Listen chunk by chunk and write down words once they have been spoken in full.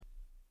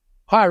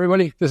Hi,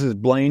 everybody. This is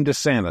Blaine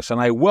DeSantis,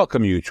 and I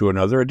welcome you to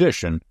another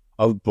edition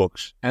of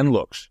Books and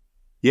Looks.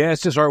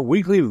 Yes, it's our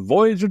weekly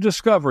voyage of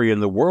discovery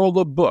in the world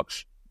of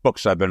books.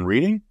 Books I've been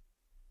reading,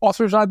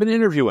 authors I've been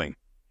interviewing.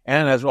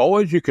 And as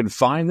always, you can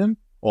find them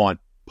on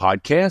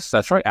podcasts.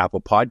 That's right,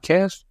 Apple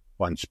Podcasts,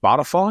 on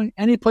Spotify.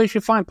 Any place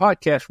you find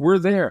podcasts, we're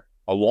there.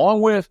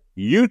 Along with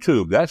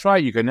YouTube. That's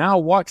right, you can now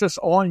watch us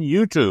on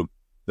YouTube.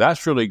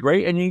 That's really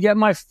great. And you can get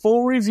my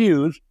full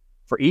reviews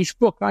for each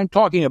book I'm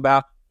talking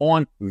about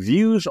on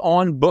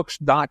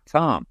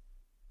viewsonbooks.com.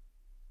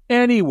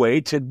 Anyway,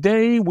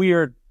 today we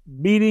are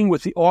meeting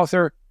with the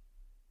author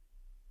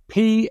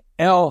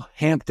P.L.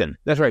 Hampton.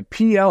 That's right,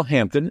 P.L.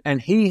 Hampton,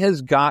 and he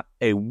has got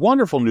a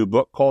wonderful new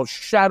book called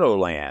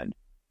Shadowland.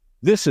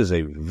 This is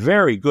a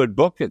very good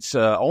book. It's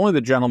only the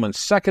gentleman's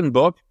second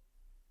book.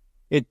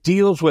 It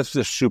deals with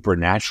the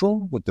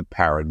supernatural, with the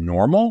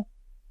paranormal,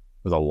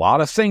 with a lot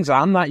of things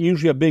I'm not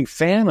usually a big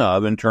fan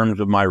of in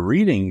terms of my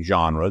reading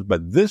genres,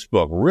 but this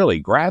book really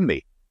grabbed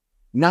me.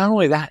 Not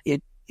only that,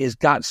 it has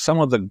got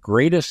some of the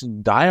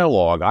greatest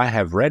dialogue I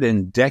have read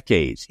in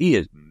decades. He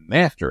is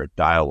master at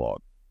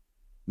dialogue.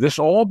 This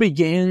all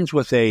begins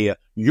with a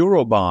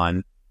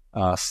Yoruban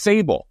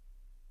fable,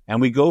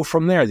 and we go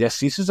from there. Yes,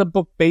 this is a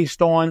book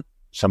based on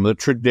some of the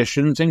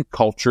traditions and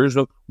cultures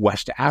of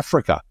West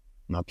Africa,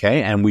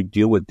 okay? And we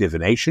deal with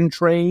divination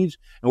trades,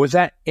 and with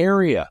that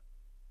area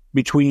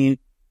between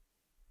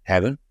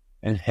heaven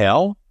and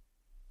hell,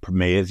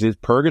 maybe it's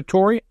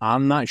purgatory,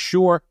 I'm not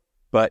sure.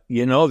 But,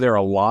 you know, there are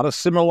a lot of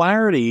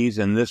similarities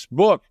in this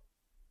book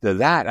to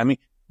that. I mean,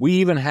 we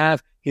even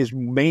have his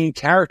main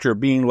character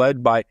being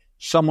led by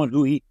someone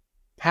who he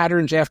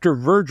patterns after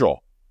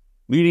Virgil,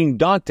 leading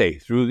Dante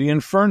through the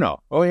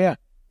Inferno. Oh, yeah.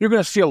 You're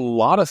going to see a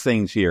lot of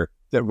things here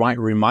that might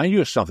remind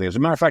you of something. As a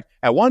matter of fact,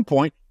 at one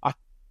point,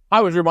 I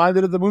was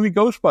reminded of the movie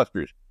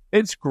Ghostbusters.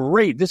 It's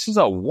great. This is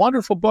a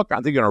wonderful book. I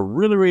think you're going to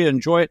really, really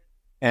enjoy it.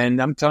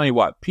 And I'm telling you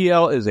what,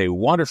 P.L. is a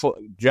wonderful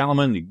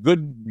gentleman, a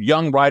good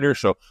young writer.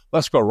 So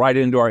let's go right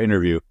into our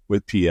interview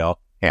with P.L.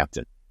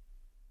 Hampton.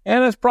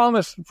 And as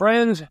promised,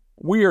 friends,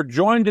 we are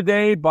joined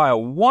today by a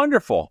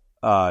wonderful,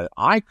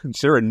 I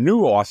consider a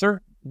new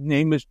author. His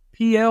name is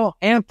P.L.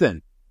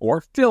 Hampton,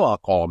 or Phil, I'll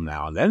call him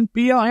now and then.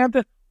 P.L.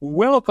 Hampton,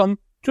 welcome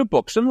to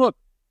Books and Look.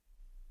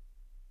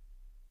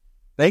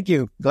 Thank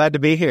you. Glad to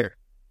be here.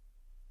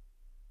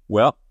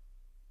 Well,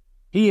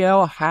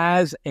 P.L.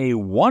 has a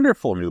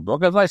wonderful new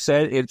book. As I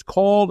said, it's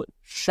called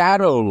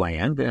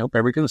Shadowland. I hope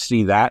everyone can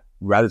see that.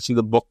 Rather see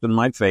the book than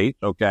my face,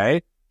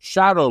 okay?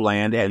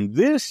 Shadowland. And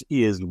this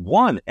is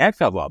one heck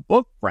of a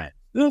book, friend.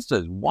 This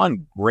is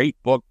one great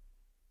book.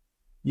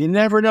 You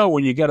never know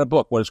when you get a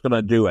book what it's going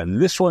to do. And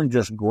this one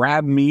just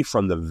grabbed me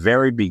from the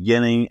very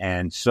beginning.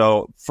 And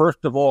so,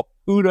 first of all,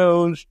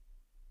 kudos.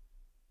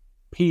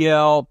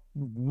 P.L.,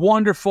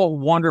 wonderful,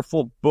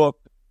 wonderful book.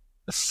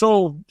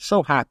 So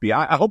happy.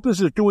 I hope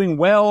this is doing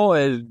well.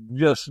 It's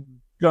just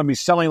going to be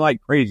selling like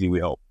crazy, we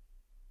hope.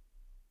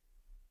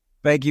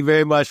 Thank you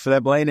very much for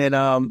that, Blaine.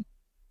 And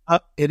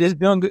it is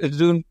doing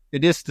good.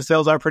 The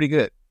sales are pretty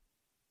good.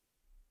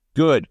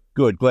 Good.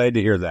 Glad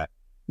to hear that.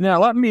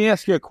 Now, let me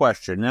ask you a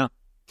question. Now,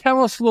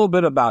 tell us a little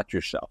bit about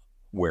yourself.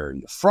 Where are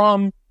you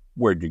from?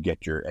 Where did you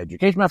get your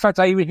education? Matter of fact,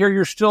 I even hear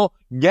you're still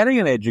getting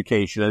an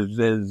education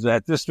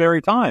at this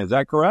very time. Is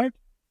that correct?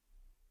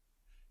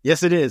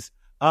 Yes, it is.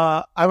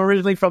 I'm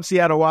originally from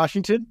Seattle,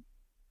 Washington.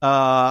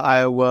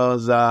 I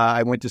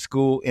went to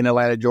school in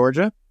Atlanta,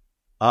 Georgia.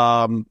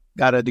 Got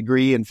a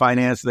degree in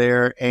finance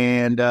there,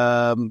 and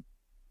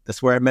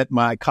that's where I met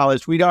my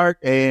college sweetheart.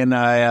 And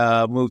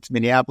I moved to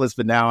Minneapolis,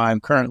 but now I'm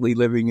currently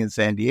living in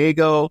San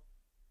Diego.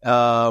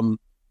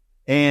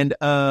 And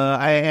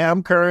I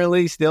am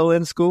currently still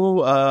in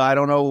school. I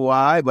don't know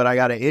why, but I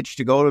got an itch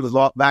to go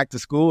to back to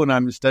school, and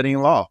I'm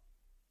studying law.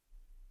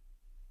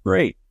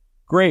 Great,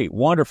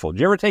 wonderful. Did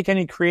you ever take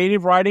any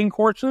creative writing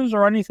courses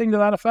or anything to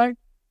that effect?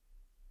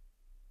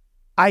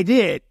 I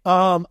did.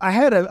 I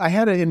had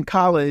it in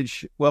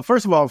college. Well,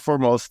 first of all,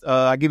 foremost,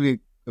 I'll give you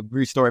a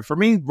brief story. For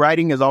me,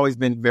 writing has always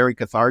been very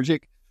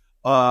cathartic.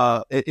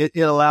 It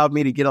allowed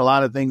me to get a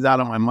lot of things out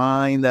of my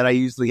mind that I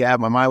usually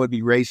have. My mind would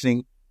be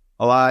racing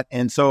a lot.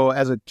 And so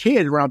as a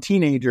kid, around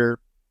teenager,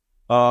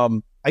 I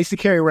used to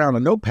carry around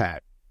a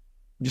notepad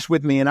just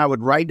with me, and I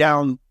would write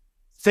down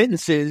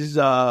sentences,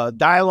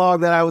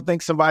 dialogue that I would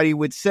think somebody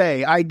would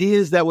say,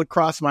 ideas that would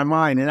cross my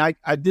mind. And I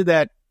did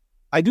that.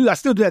 I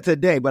still do that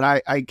today, but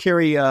I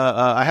carry,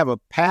 I have a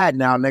pad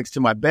now next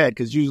to my bed,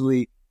 because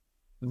usually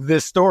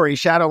this story,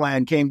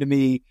 Shadowland, came to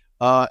me,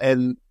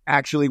 and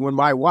actually when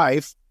my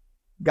wife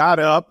got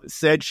up,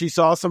 said she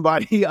saw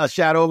somebody, a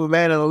shadow of a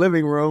man in the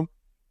living room,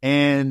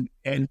 and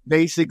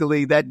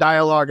basically that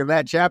dialogue in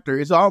that chapter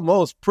is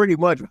almost pretty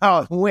much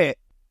how it went.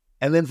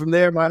 And then from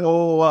there, my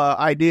whole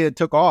idea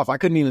took off. I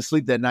couldn't even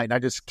sleep that night. And I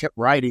just kept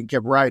writing.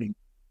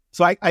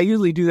 So I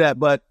usually do that.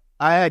 But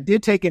I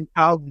did take in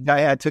college,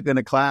 I took in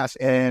a class,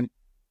 and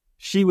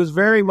she was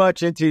very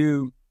much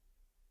into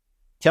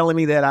telling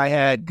me that I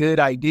had good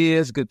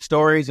ideas, good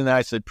stories, and that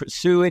I should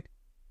pursue it.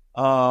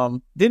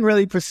 Didn't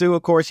really pursue,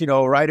 of course,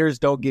 writers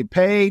don't get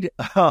paid.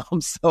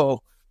 So,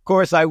 of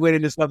course, I went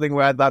into something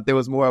where I thought there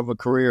was more of a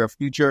career, a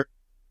future.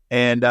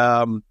 And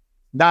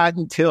not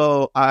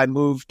until I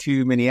moved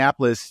to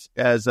Minneapolis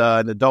as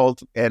an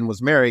adult and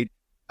was married,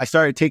 I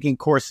started taking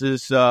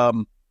courses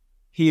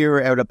here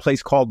at a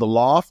place called The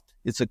Loft.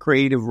 It's a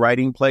creative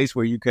writing place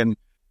where you can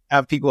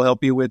have people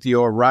help you with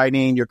your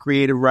writing, your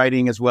creative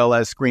writing, as well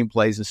as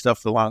screenplays and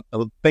stuff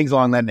things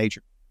along that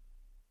nature.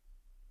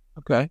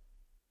 Okay.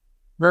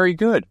 Very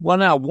good. Well,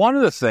 now, one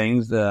of the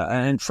things,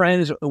 and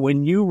friends,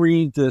 when you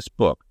read this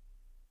book,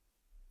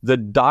 the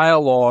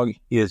dialogue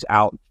is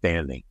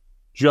outstanding,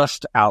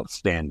 just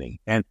outstanding.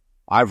 And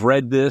I've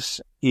read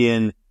this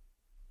in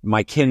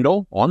my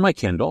Kindle, on my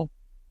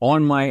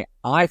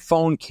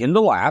iPhone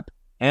Kindle app,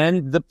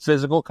 and the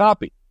physical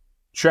copy,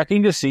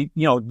 checking to see,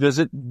 does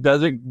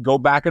it go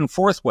back and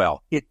forth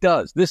well? It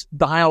does. This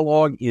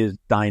dialogue is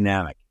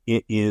dynamic.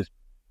 It is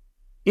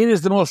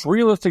the most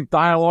realistic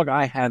dialogue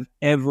I have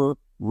ever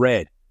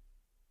read.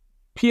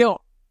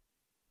 P.L.,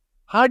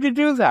 how'd you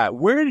do that?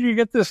 Where did you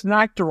get this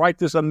knack to write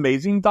this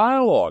amazing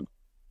dialogue?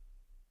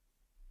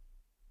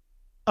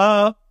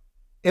 It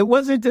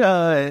wasn't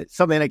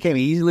something that came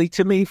easily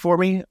for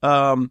me.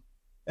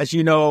 As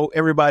you know,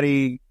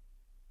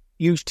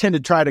 you tend to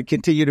try to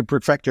continue to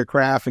perfect your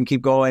craft and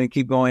keep going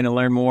and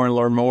learn more and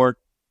learn more.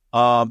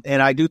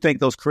 And I do think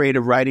those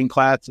creative writing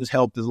classes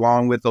helped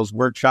along with those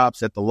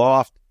workshops at the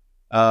Loft.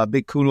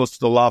 Big kudos to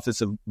the Loft.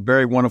 It's a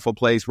very wonderful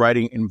place,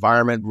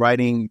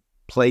 writing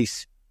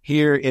place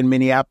here in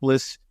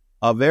Minneapolis.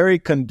 Very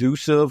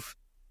conducive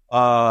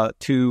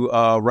to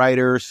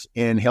writers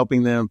in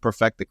helping them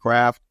perfect the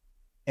craft.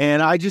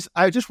 And I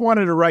just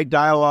wanted to write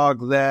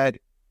dialogue that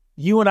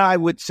you and I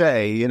would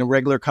say in a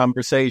regular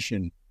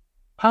conversation.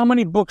 How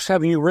many books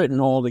have you written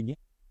altogether?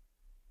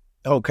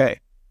 Okay.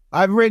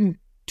 I've written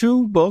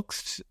 2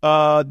 books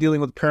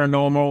dealing with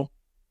paranormal.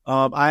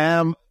 I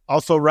am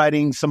also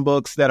writing some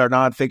books that are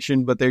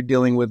nonfiction, but they're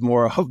dealing with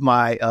more of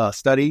my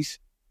studies.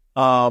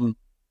 I've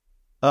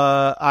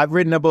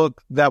written a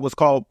book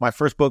my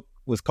first book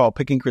was called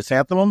Picking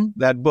Chrysanthemum.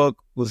 That book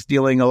was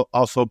dealing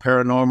also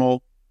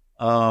paranormal.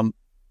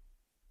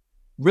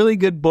 Really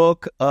good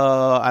book.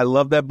 I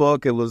love that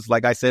book. It was,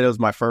 like I said, it was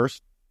my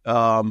first.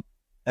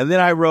 And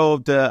then I've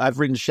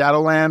written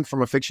Shadowland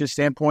from a fiction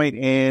standpoint.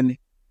 And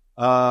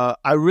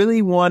I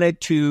really wanted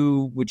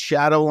to, with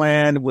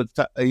Shadowland,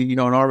 in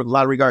a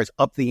lot of regards,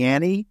 up the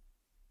ante,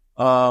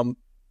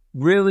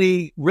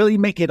 really, really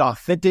make it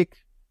authentic.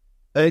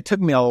 It took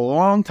me a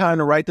long time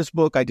to write this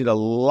book. I did a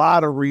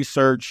lot of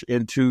research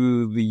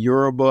into the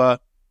Yoruba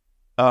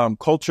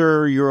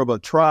culture, Yoruba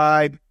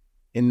tribe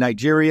in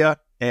Nigeria,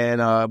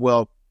 and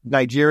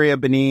Nigeria,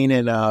 Benin,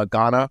 and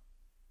Ghana.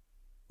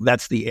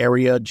 That's the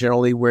area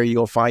generally where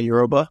you'll find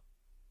Yoruba,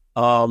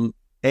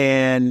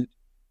 and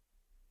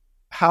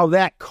how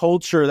that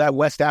culture, that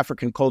West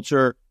African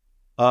culture,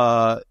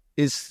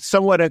 is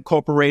somewhat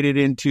incorporated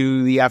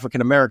into the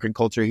African American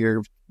culture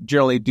here.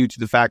 Generally, due to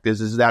the fact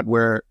is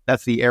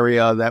that's the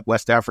area, that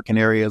West African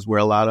area is where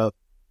a lot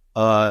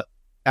of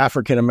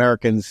African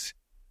Americans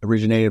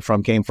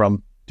came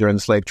from during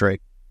the slave trade.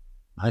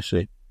 I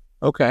see.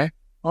 Okay.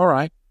 All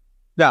right.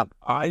 Now,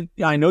 I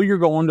know you're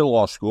going to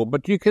law school,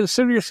 but do you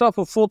consider yourself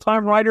a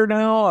full-time writer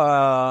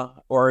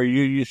now, or are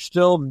you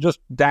still just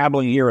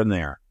dabbling here and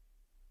there?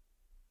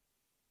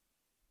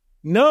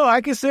 No, I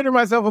consider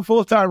myself a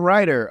full-time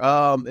writer.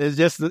 It's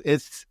just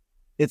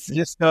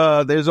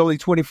there's only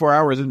 24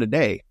 hours in the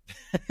day.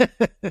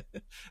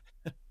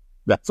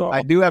 That's all.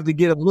 I do have to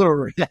get a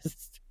little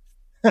rest.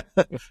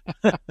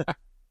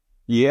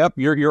 Yep,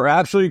 you're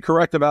absolutely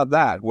correct about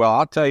that. Well,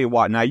 I'll tell you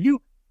what. Now,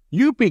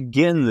 you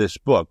begin this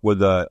book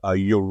with a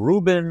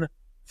Yoruban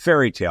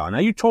fairy tale. Now,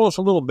 you told us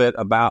a little bit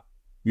about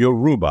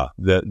Yoruba.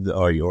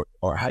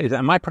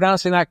 Am I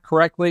pronouncing that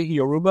correctly?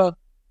 Yoruba?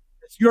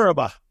 It's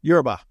Yoruba.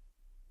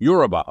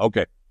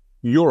 Okay.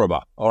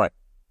 Yoruba. All right.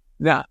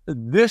 Now,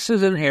 this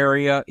is an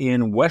area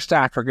in West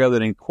Africa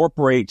that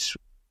incorporates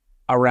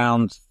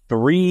around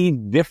 3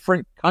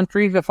 different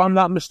countries, if I'm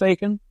not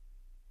mistaken.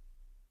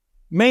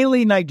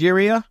 Mainly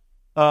Nigeria,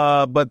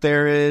 but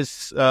there is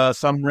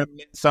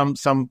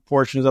some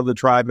portions of the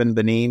tribe in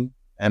Benin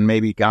and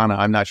maybe Ghana.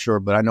 I'm not sure,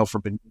 but I know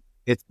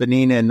it's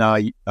Benin and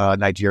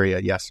Nigeria.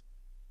 Yes.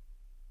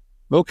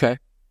 Okay.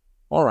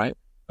 All right.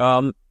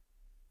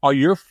 Are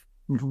your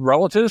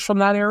relatives from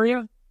that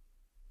area?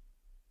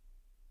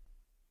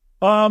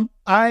 When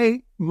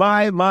I've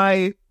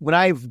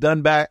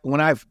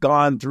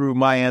gone through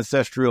my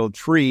ancestral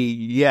tree,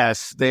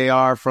 yes, they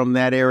are from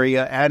that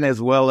area, and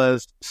as well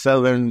as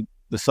the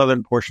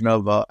southern portion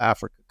of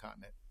Africa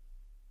continent.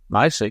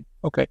 I see.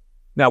 Okay.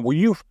 Now, were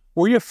you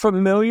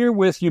familiar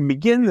with? You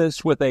begin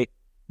this with a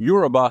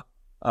Yoruba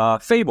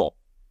fable,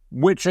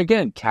 which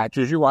again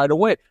catches you right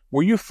away.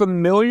 Were you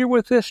familiar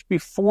with this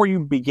before you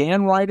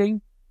began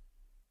writing?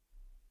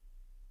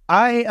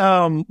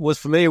 I was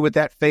familiar with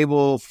that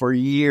fable for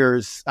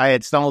years. I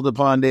had stumbled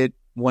upon it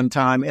one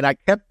time, and I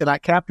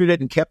captured it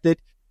and kept it,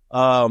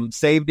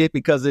 saved it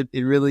because I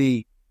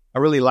really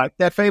liked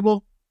that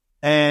fable.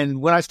 And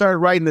when I started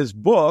writing this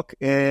book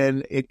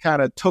and it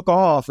kind of took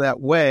off that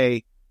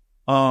way,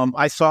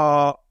 I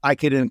saw I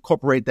could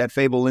incorporate that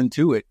fable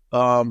into it.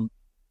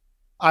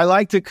 I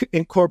like to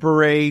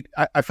incorporate,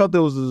 I felt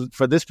there was,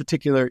 for this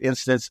particular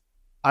instance,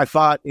 I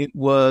thought it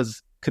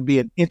could be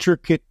an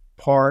intricate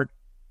part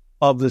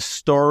of the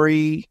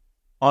story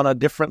on a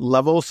different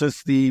level,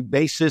 since the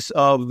basis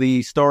of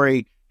the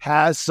story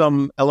has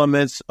some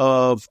elements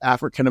of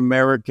African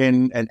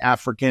American and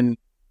African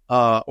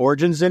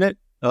origins in it.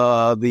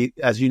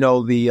 As you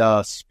know,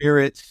 the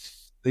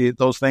spirits,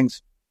 those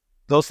things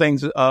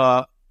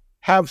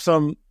have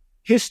some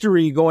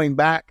history going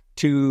back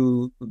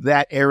to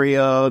that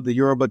area, the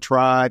Yoruba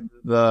tribe,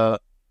 the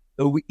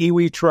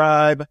Iwi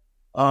tribe,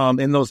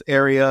 in those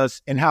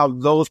areas, and how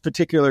those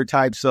particular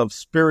types of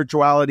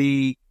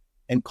spirituality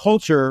and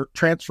culture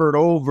transferred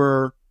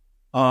over.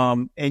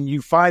 And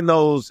you find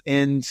those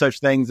in such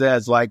things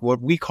as like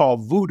what we call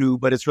voodoo,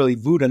 but it's really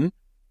voodoo.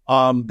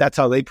 That's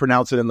how they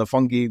pronounce it in the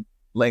fungi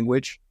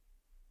language.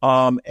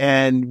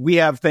 And we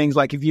have things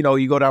like, if you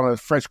go down to the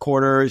French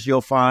quarters,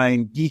 you'll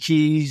find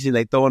geechees and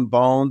they throw in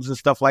bones and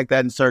stuff like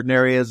that in certain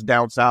areas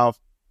down south.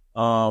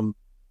 You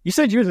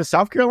said you're in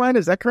South Carolina,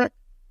 is that correct?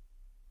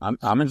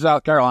 I'm in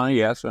South Carolina,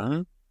 yes.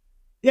 Uh-huh.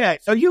 Yeah,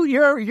 so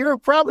you're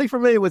probably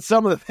familiar with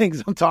some of the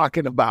things I'm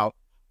talking about.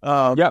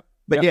 Yep.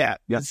 But yep.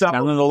 So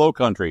I'm in the Low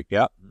Country.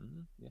 Yep.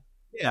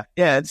 Yeah.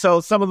 And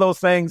so some of those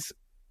things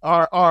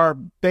are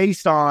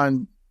based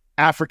on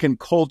African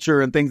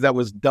culture and things that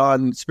was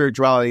done,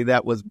 spirituality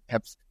that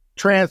have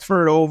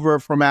transferred over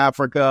from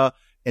Africa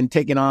and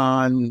taken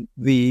on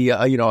the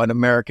an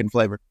American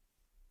flavor.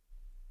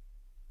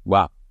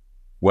 Wow.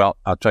 Well,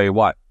 I'll tell you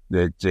what.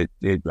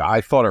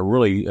 I thought it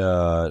really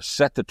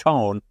set the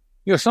tone.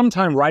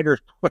 Sometimes writers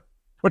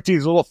put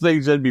these little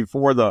things in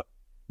before the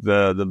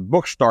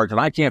book starts, and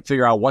I can't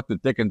figure out what the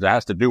dickens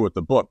has to do with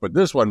the book. But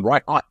this one,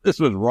 this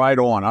was right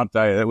on. I'll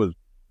tell you, it was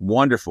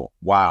wonderful.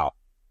 Wow.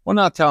 Well,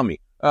 now tell me,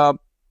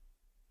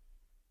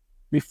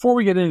 before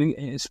we get into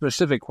a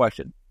specific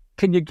question,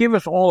 can you give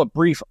us all a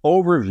brief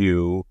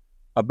overview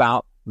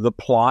about the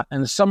plot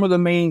and some of the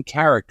main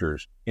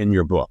characters in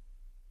your book?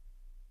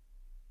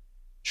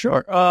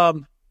 Sure.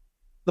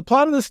 The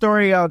plot of the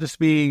story, I'll just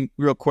be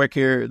real quick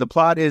here. The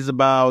plot is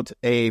about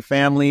a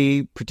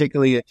family,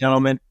 particularly a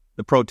gentleman.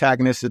 The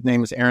protagonist, his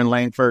name is Aaron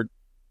Langford.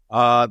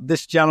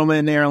 This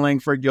gentleman, Aaron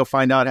Langford, you'll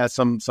find out has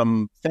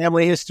some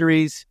family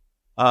histories.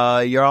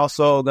 You're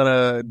also going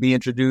to be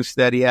introduced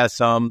that he has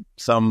some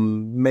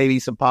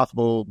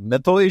possible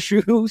mental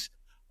issues.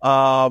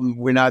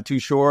 We're not too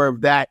sure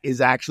if that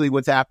is actually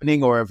what's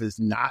happening or if it's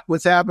not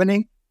what's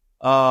happening.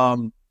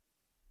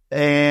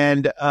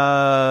 And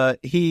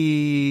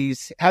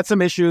he's had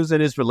some issues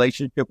in his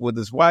relationship with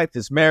his wife,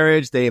 his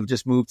marriage. They have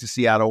just moved to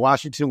Seattle,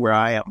 Washington, where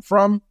I am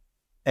from.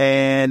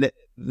 And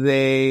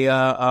they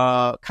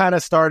kind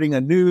of starting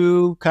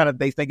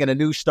they thinking a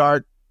new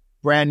start,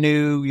 brand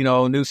new,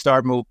 new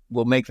start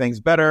will make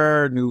things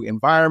better, new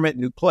environment,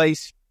 new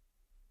place.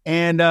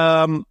 And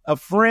a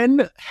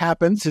friend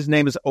happens, his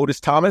name is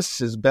Otis Thomas,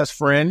 his best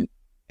friend,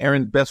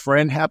 Aaron's best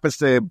friend, happens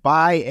to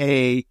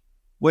buy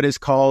what is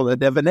called a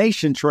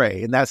divination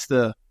tray. And that's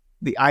the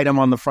item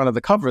on the front of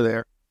the cover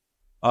there.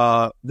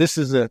 This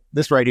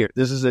right here.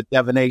 This is a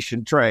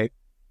divination tray.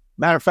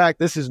 Matter of fact,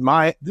 this is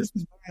my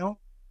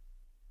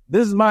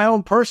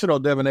own personal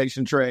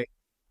divination tray.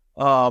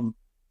 I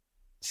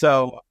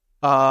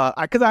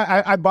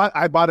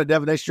bought a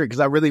divination tray because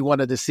I really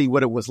wanted to see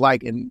what it was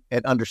like and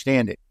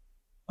understand it.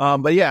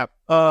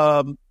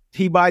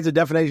 He buys a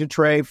divination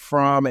tray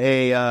from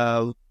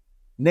a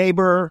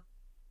neighbor.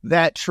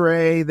 That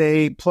tray,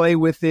 they play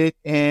with it,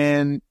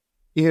 and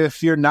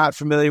if you're not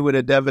familiar with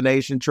a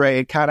divination tray,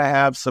 it kind of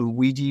have some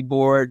Ouija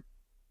board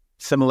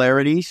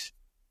similarities.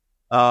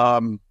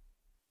 So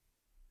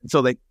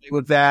they play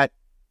with that,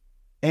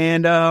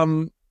 and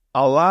a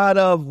lot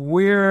of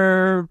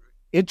weird,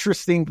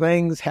 interesting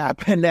things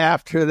happened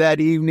after that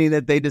evening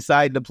that they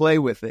decided to play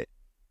with it.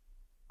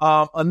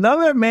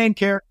 Another main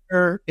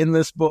character in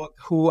this book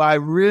who I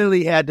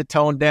really had to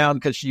tone down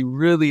because she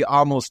really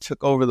almost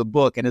took over the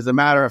book. And as a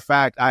matter of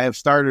fact, I have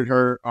started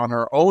her on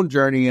her own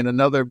journey in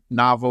another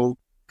novel,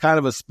 kind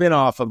of a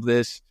spinoff of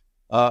this,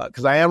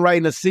 because I am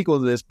writing a sequel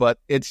to this, but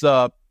it's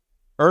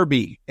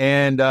Irby.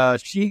 And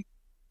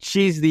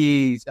she's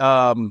the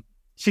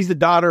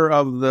daughter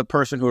of the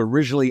person who her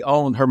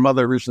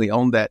mother originally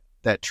owned that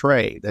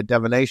tray, that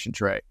divination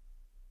tray.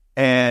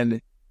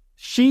 And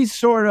she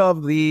sort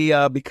of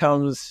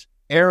becomes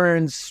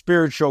Aaron's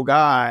spiritual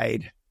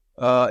guide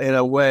in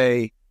a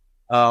way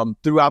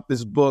throughout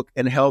this book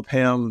and help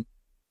him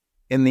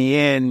in the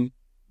end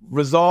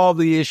resolve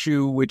the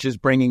issue, which is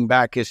bringing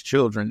back his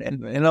children.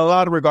 And in a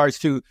lot of regards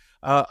too,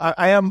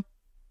 I am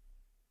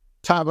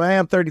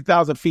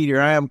 30,000 feet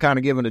here. I am kind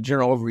of giving a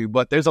general overview,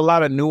 but there's a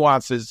lot of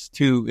nuances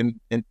too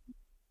in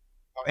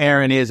how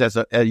Aaron is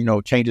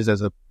changes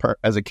as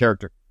a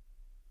character.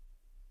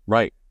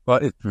 Right.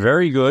 But it's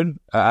very good.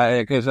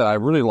 Like I said, I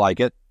really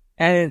like it.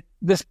 And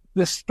this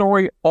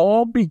story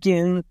all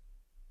begins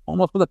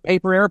almost with a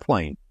paper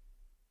airplane.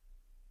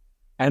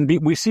 And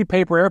we see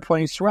paper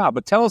airplanes throughout.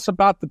 But tell us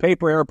about the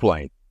paper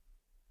airplane.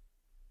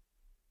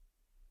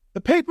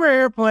 The paper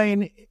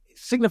airplane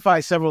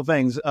signifies several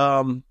things.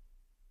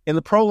 In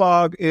the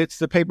prologue, it's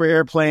the paper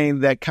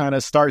airplane that kind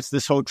of starts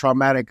this whole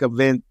traumatic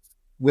event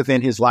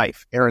within his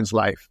life, Aaron's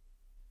life.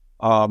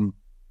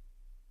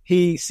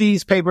 He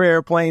sees paper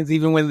airplanes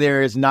even when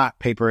there is not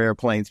paper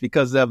airplanes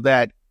because of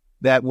that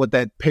what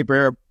that paper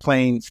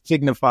airplane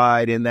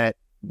signified, and that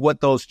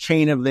what those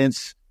chain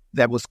events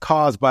that was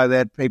caused by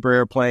that paper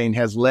airplane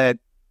has led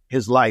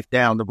his life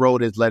down. The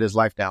road has led his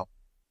life down.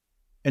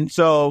 And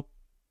so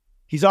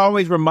he's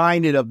always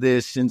reminded of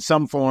this in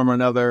some form or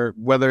another,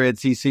 whether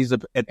it's he sees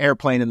an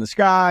airplane in the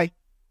sky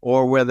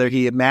or whether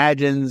he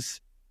imagines,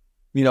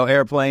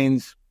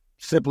 airplanes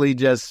simply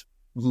just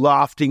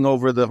lofting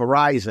over the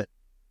horizon.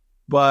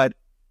 But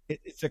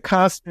it's a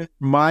constant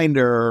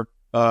reminder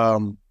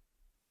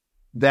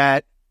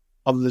that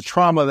of the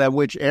trauma that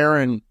which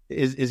Aaron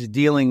is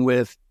dealing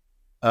with,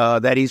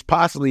 that he's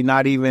possibly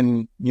not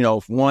even,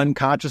 one,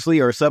 consciously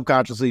or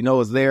subconsciously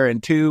knows there,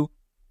 and two,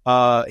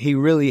 he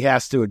really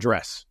has to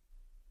address.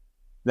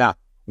 Now,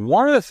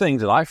 one of the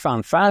things that I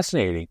found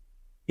fascinating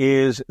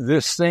is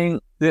this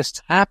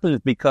happens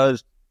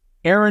because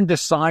Aaron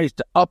decides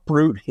to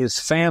uproot his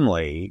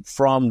family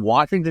from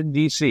Washington,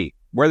 D.C.,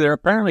 where they're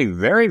apparently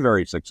very,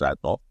 very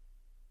successful,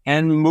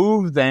 and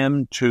move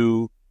them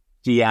to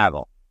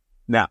Seattle.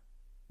 Now,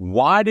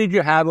 why did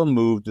you have them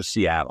move to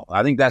Seattle?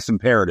 I think that's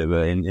imperative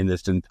in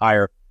this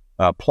entire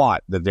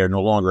plot, that they're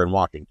no longer in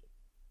Washington.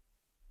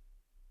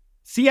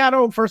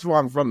 Seattle, first of all,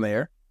 I'm from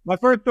there. My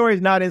first story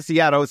is not in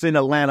Seattle. It's in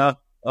Atlanta.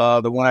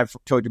 The one I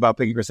told you about,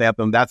 Piggy Chris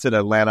Hampton, that's in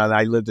Atlanta. And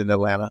I lived in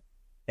Atlanta.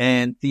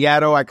 And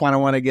Seattle, I kind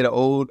of want to get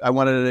I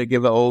wanted to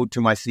give an ode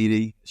to my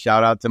city.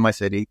 Shout out to my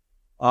city.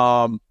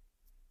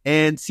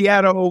 And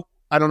Seattle,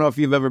 I don't know if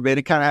you've ever been.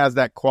 It kind of has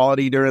that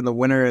quality during the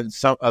winter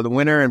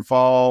and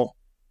fall,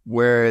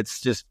 where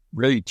it's just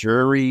really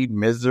dreary,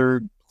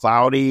 miserable,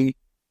 cloudy,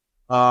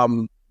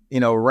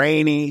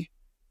 rainy.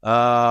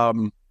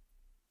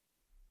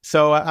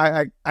 So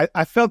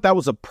I felt that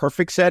was a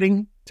perfect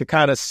setting to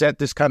kind of set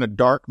this kind of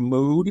dark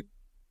mood.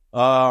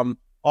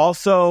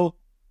 Also,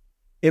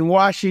 in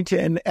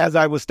Washington, as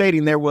I was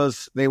stating, they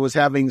was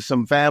having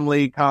some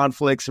family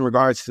conflicts in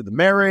regards to the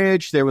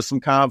marriage. There was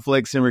some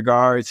conflicts in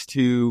regards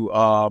to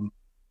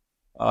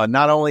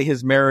not only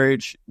his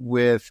marriage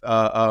with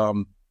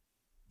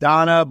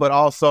Donna, but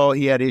also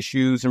he had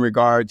issues in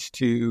regards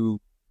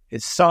to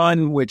his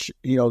son, which,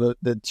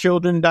 the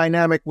children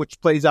dynamic, which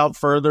plays out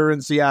further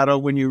in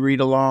Seattle when you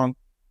read along.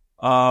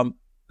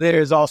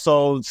 There's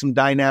also some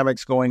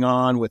dynamics going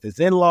on with his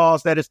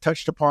in-laws that is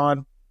touched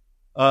upon.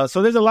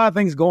 So there's a lot of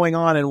things going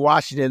on in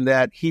Washington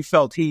that he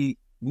felt he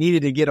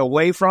needed to get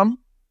away from.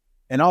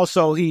 And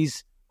also,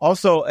 he's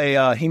also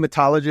a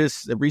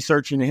hematologist,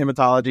 researching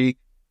hematology,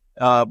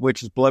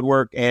 which is blood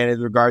work, and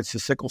in regards to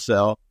sickle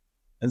cell.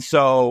 And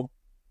so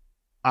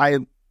I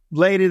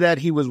later that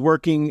he was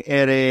working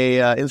at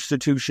a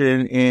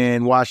institution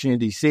in Washington,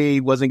 D.C.,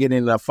 wasn't getting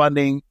enough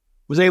funding,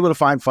 was able to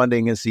find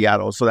funding in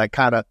Seattle. So that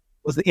kind of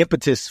was the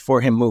impetus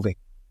for him moving.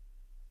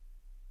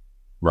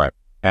 Right.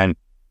 And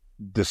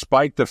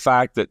despite the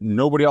fact that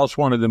nobody else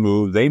wanted to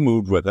move, they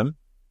moved with him.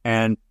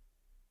 And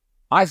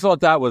I thought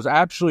that was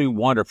absolutely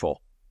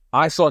wonderful.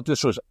 I thought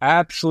this was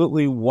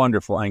absolutely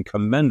wonderful and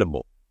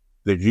commendable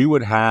that you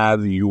would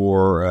have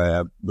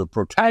the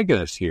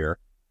protagonist here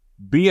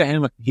be a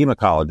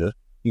hematologist,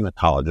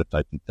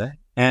 I should say,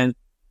 and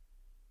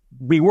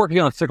be working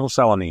on sickle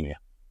cell anemia.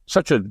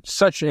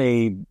 Such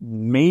a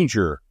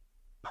major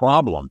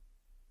problem.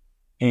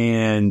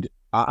 And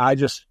I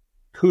just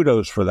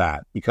kudos for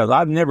that, because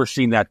I've never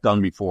seen that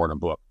done before in a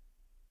book.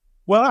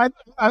 Well,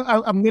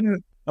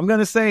 I'm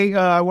gonna say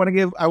I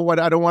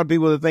don't want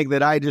people to think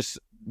that I just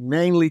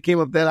mainly came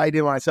up with that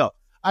idea myself.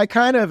 I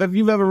kind of, if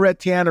you've ever read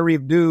Tiana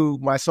Reeve Do,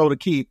 My Soul to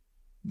Keep,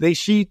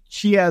 she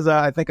has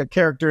I think a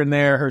character in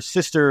there. Her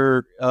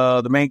sister,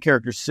 the main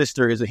character's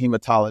sister, is a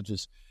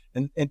hematologist,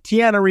 and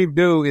Tiana Reeve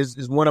Do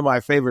is one of my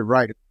favorite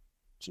writers.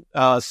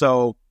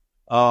 So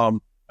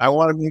I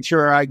want to make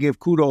sure I give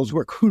kudos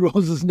where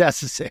kudos is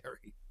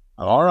necessary.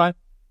 All right.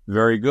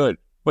 Very good.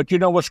 But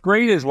what's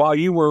great is while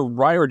you were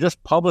writing or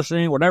just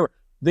publishing, whatever,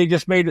 the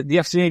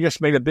FDA just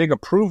made a big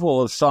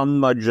approval of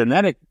some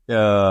genetic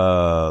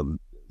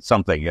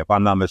something, if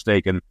I'm not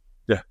mistaken,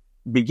 to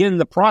begin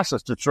the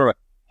process to sort of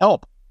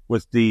help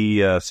with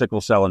the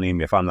sickle cell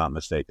anemia, if I'm not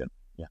mistaken.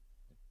 Yeah.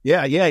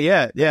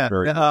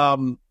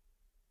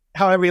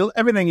 However,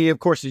 everything, of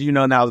course, as you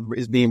know now,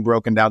 is being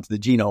broken down to the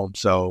genome.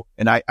 So,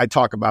 and I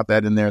talk about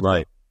that in there.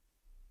 Right.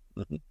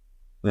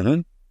 Mm-hmm.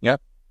 Mm-hmm. Yeah.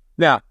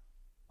 Now,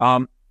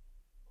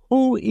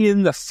 who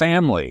in the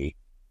family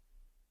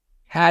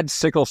had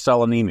sickle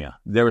cell anemia?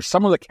 There were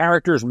some of the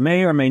characters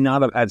may or may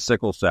not have had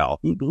sickle cell.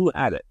 Who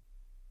had it?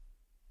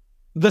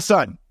 The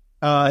son.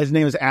 His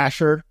name is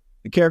Asher.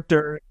 The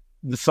character,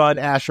 the son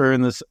Asher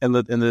in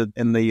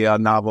the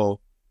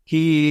novel,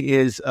 he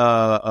has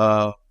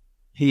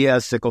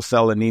sickle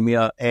cell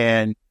anemia,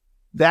 and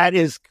that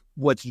is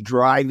what's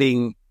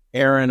driving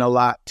Aaron a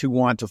lot to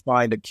want to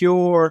find a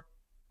cure.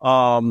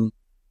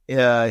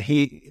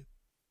 He,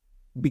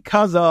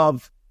 because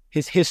of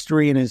his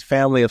history and his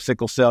family of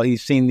sickle cell,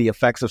 he's seen the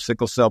effects of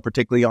sickle cell,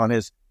 particularly on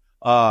his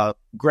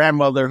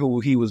grandmother, who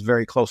he was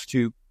very close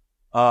to.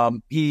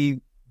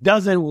 He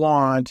doesn't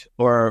want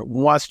or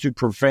wants to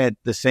prevent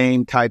the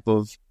same type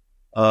of,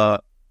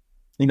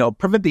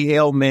 prevent the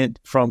ailment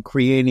from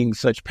creating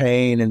such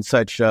pain and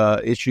such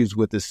issues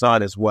with his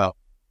son as well.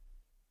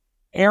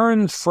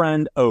 Aaron's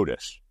friend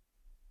Otis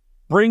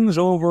brings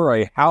over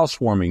a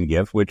housewarming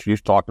gift, which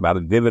you've talked about,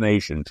 a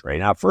divination tray.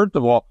 Now, first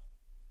of all,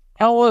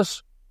 tell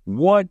us,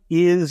 what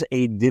is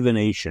a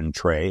divination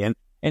tray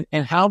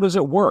and how does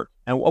it work?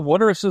 And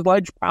what are its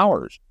alleged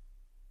powers?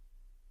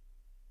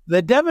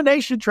 The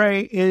divination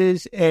tray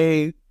is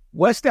a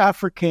West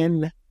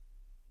African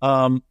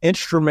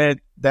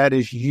instrument that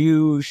is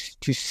used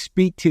to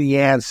speak to the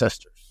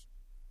ancestors.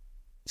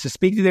 To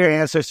speak to their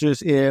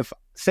ancestors if,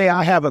 say,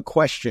 I have a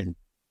question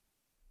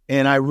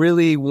and I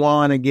really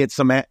want to get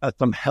some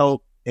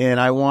help, and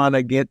I want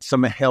to get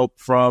some help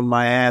from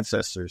my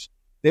ancestors.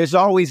 There's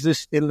always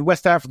this, in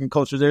West African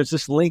culture, there's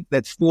this link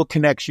that still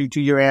connects you to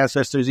your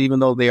ancestors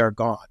even though they are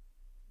gone.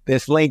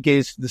 This link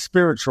is the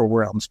spiritual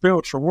realm,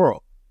 spiritual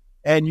world.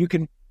 And you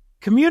can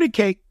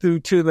communicate through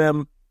to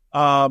them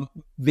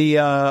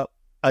via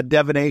a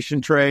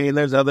divination tray, and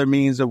there's other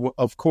means,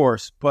 of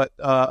course. But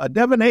a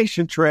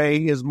divination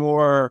tray is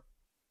more,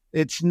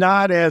 it's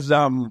not as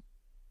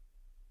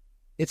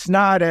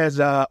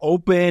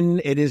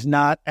open. It is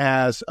not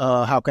as,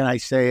 how can I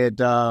say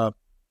it,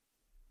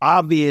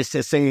 obvious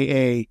as, say,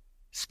 a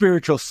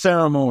spiritual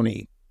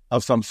ceremony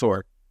of some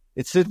sort.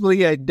 It's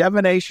simply a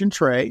divination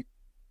tray.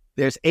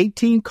 There's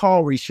 18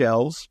 cowrie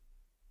shells.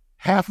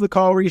 Half the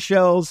cowrie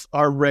shells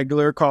are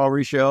regular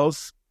cowrie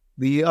shells.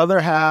 The other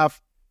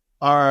half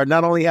are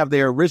not only have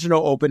their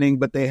original opening,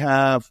 but they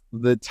have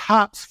the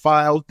tops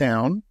filed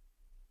down.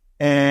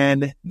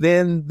 And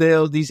then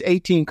these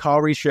 18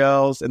 cowrie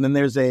shells, and then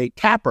there's a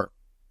tapper.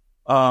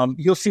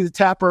 You'll see the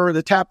tapper.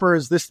 The tapper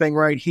is this thing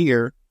right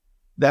here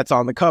that's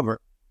on the cover.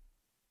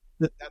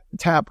 The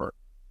tapper.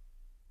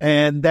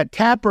 And that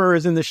tapper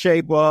is in the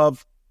shape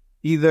of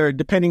either,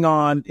 depending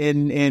on,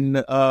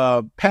 in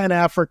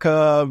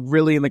Pan-Africa,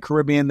 really in the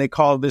Caribbean, they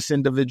call this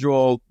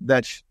individual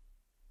that's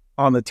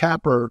on the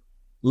tapper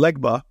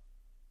Legba,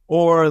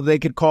 or they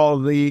could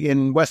call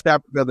in West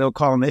Africa, they'll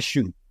call him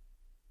Eshu.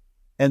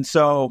 And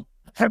so,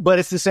 but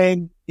it's the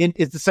same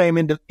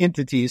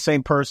entity,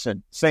 same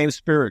person, same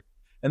spirit.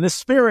 And this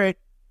spirit,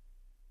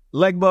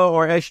 Legba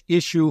or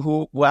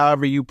Eshu,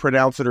 however you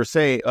pronounce it or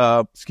say,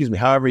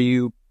 however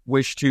you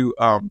wish to,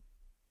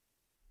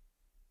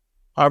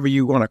 however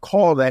you want to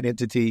call that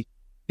entity,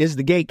 is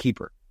the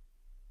gatekeeper.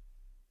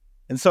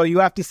 And so you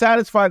have to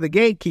satisfy the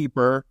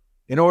gatekeeper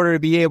in order to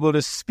be able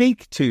to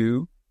speak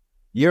to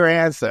your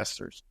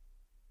ancestors.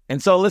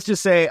 And so let's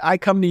just say I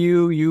come to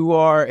you, you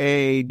are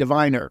a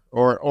diviner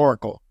or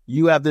oracle.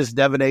 You have this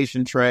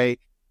divination tray.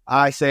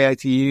 I say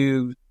to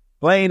you,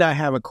 Blaine, I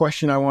have a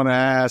question I want to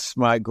ask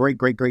my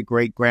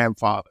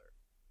great-great-great-great-grandfather.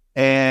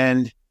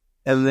 And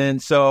then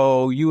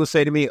so you will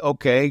say to me,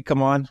 okay,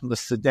 come on,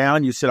 let's sit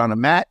down. You sit on a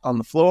mat on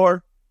the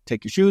floor,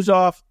 take your shoes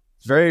off.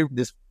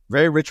 It's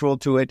very ritual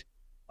to it.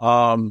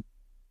 I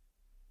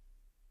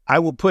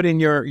will put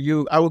in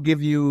I will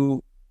give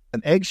you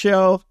an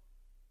eggshell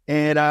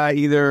and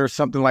either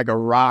something like a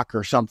rock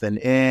or something.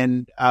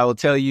 And I will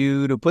tell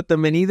you to put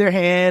them in either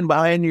hand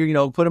behind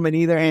you, put them in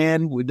either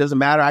hand. It doesn't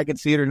matter. I can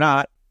see it or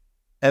not.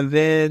 And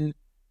then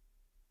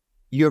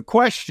your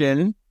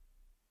question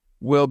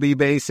will be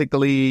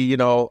basically,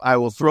 I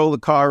will throw the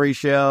cowrie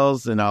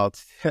shells and I'll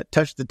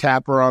touch the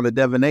tapper on the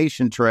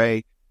divination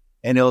tray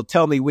and it'll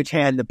tell me which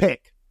hand to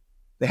pick.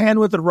 The hand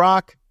with the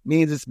rock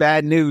means it's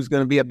bad news,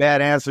 going to be a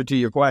bad answer to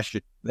your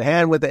question. The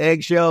hand with the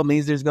eggshell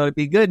means there's going to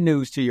be good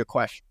news to your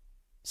question.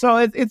 So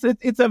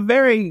it's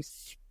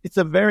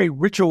a very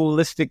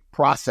ritualistic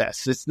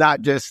process. It's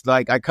not just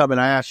like I come and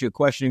I ask you a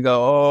question and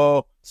go,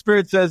 oh,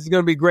 Spirit says it's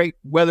going to be great.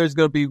 Weather's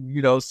going to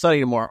be,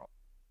 sunny tomorrow.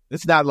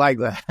 It's not like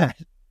that.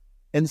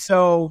 And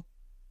so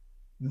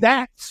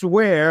that's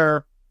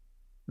where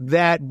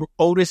that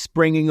Otis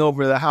bringing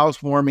over the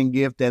housewarming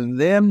gift and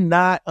them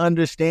not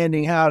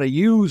understanding how to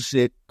use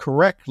it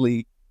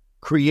correctly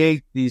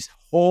create these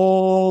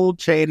whole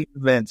chain of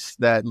events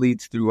that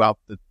leads throughout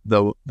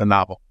the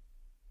novel.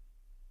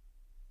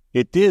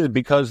 It did,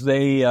 because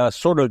they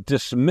sort of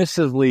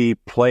dismissively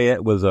play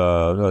it with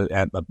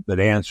an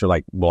answer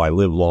like, well, I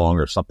live long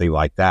or something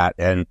like that.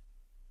 And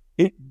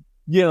it,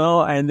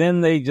 and then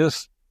they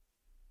just,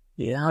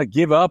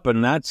 give up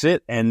and that's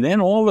it. And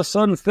then all of a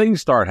sudden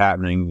things start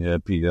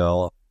happening,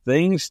 PL.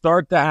 Things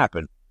start to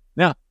happen.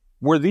 Now,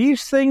 were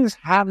these things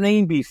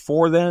happening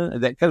before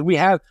then? Because we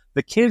have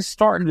the kids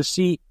starting to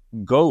see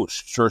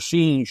ghosts or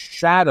seeing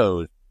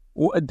shadows.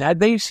 Had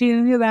they seen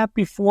any of that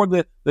before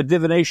the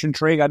divination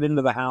tray got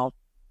into the house?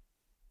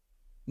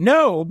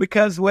 No,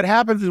 because what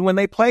happens is when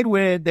they played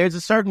with it, there's a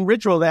certain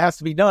ritual that has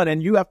to be done,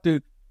 and you have to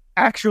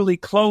actually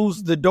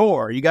close the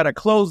door. You got to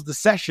close the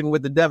session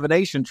with the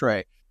divination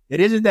tray. It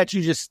isn't that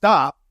you just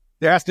stop.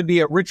 there has to be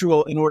a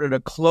ritual in order to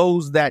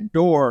close that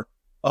door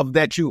of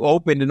that you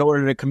opened in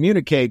order to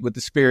communicate with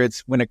the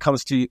spirits when it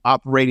comes to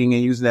operating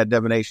and using that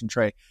divination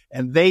tray.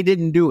 And they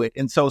didn't do it.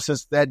 And so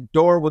since that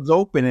door was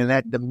open and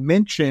that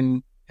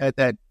dimension had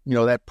that,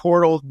 that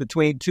portal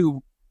between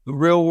the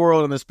real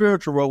world and the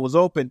spiritual world was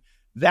open,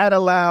 that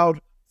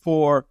allowed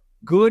for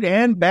good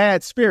and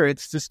bad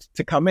spirits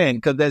to come in.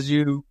 Because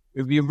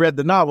if you've read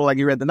the novel,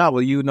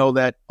 you know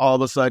that all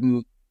of a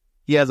sudden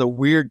he has a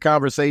weird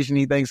conversation,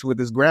 he thinks, with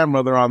his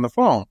grandmother on the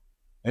phone.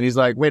 And he's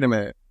like, wait a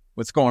minute,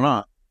 what's going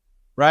on?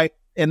 Right.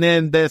 And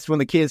then that's when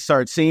the kids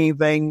start seeing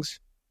things,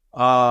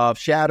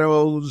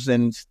 shadows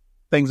and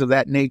things of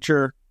that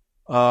nature.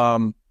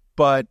 And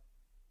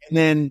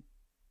then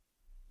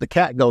the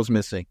cat goes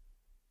missing,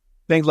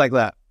 things like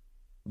that.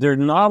 There's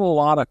not a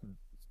lot of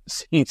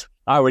scenes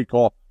I would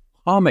call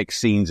comic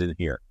scenes in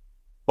here.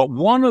 But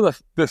one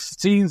of the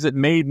scenes that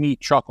made me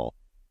chuckle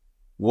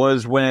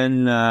was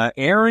when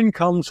Aaron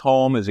comes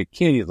home as a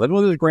kid. He's living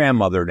with his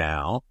grandmother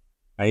now.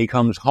 And he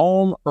comes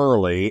home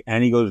early,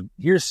 and he goes,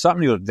 here's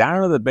something. He goes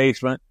down to the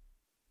basement.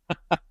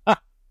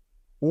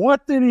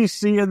 What did he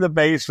see in the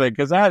basement?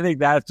 Because I think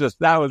that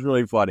was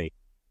really funny.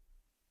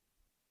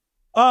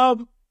 I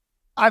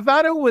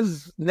thought it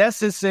was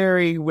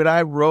necessary when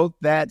I wrote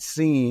that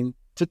scene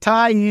to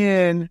tie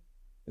in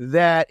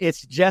that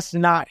it's just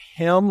not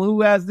him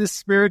who has this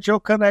spiritual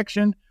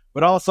connection,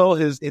 but also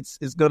it's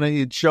going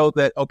to show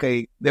that,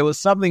 okay, there was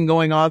something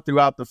going on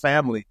throughout the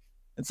family.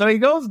 And so he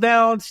goes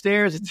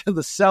downstairs into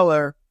the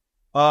cellar,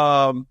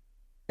 and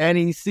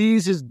he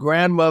sees his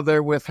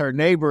grandmother with her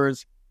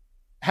neighbors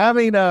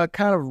having a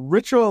kind of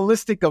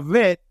ritualistic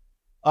event.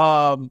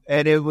 And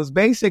it was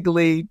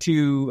basically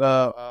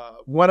to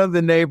one of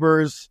the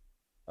neighbors.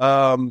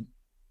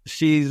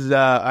 She's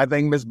I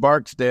think Miss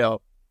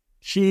Barksdale.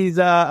 She's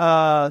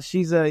kind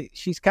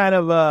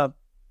of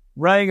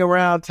running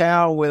around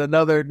town with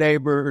another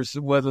neighbor,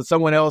 with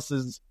someone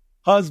else's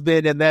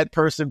husband, and that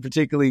person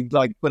particularly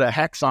put a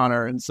hex on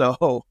her. And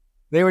so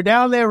they were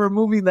down there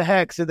removing the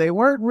hex, and they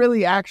weren't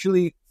really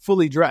actually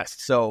fully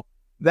dressed. So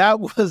that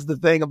was the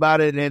thing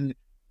about it. And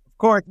of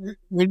course,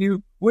 when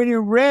you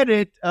read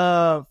it,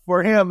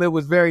 for him, it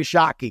was very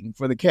shocking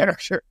for the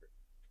character.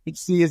 He'd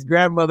see his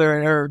grandmother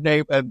and her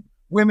neighbor,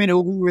 women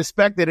who he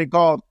respected and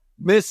called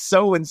Miss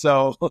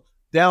So-and-so,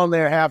 down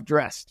there half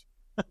dressed.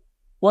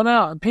 Well,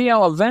 now,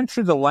 PL,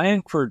 eventually the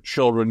Langford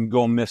children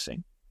go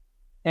missing.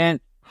 And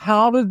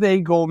how did they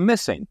go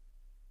missing?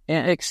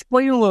 And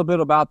explain a little bit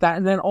about that.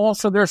 And then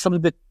also there's some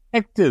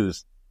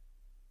detectives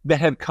that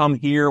have come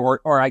here,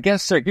 or I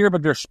guess they're here,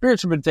 but their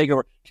spirits have been taken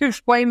over. Can you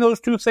explain those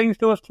two things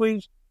to us,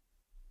 please?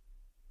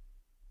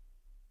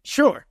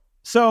 Sure.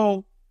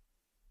 So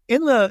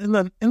in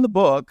the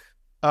book,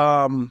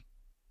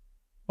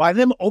 by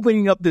them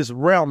opening up this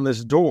realm,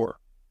 this door,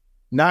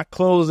 not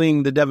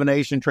closing the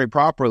divination tray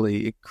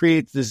properly, it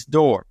creates this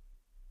door.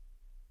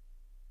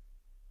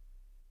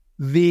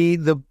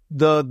 The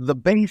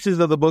basis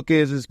of the book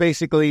is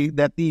basically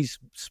that these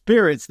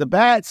spirits, the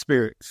bad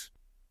spirits,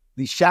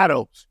 these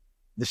shadows,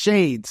 the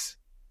shades,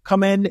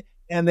 come in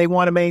and they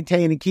want to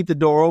maintain and keep the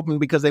door open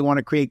because they want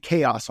to create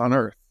chaos on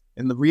Earth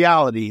in the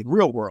reality,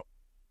 real world.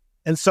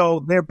 And so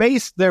their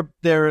basic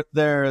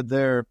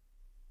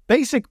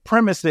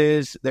premise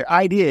is, their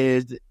idea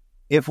is,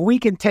 if we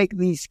can take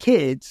these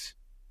kids,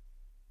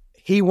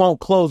 he won't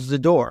close the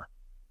door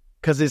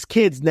because his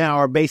kids now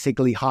are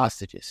basically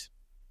hostages.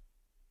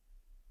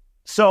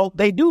 So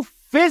they are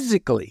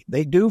physically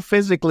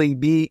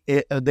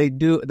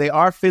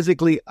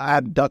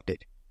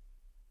abducted,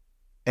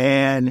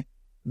 and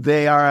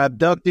they are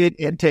abducted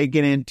and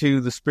taken into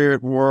the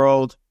spirit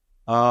world.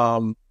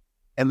 And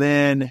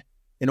then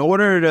in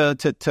order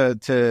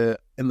to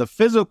in the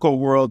physical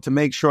world, to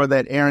make sure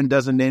that Aaron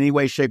doesn't in any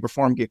way, shape, or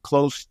form get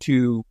close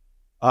to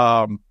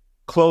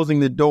closing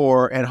the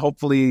door and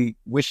hopefully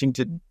wishing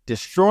to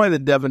destroy the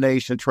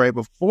divination tray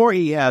before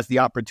he has the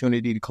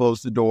opportunity to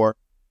close the door,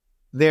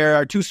 there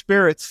are two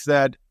spirits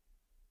that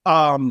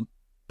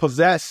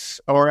possess,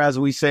 or as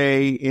we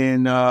say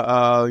in,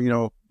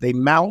 they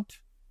mount,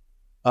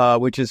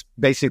 which is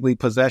basically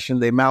possession.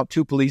 They mount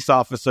two police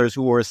officers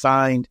who are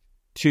assigned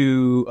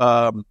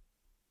to,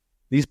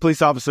 these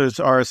police officers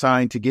are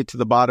assigned to get to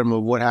the bottom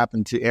of what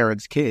happened to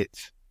Aaron's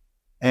kids.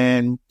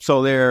 And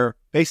so they're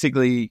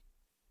basically,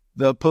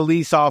 the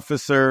police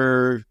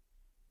officer's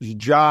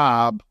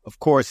job, of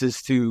course,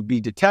 is to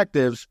be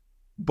detectives,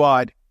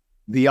 but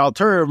the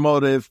alternative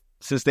motive,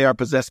 since they are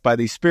possessed by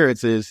these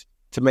spirits, is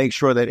to make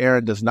sure that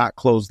Aaron does not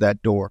close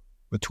that door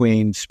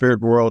between spirit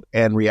world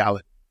and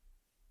reality.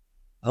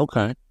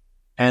 Okay.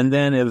 And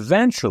then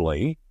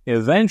eventually,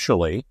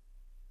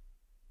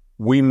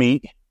 we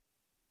meet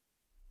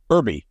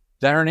Urbi. Is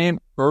that her name?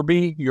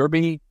 Urbi?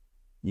 Urbi?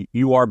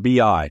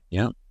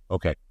 Yeah.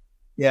 Okay.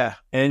 Yeah.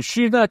 And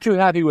she's not too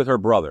happy with her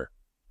brother.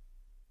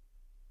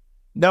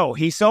 No,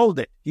 he sold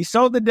it. He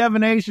sold the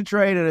divination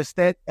tray at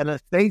an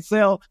estate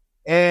sale,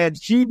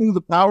 and she knew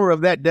the power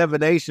of that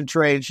divination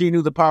tray, and she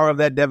knew the power of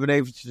that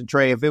divination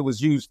tray if it was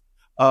used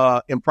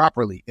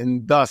improperly.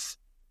 And thus,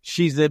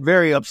 she's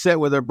very upset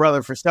with her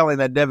brother for selling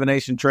that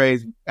divination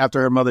trade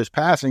after her mother's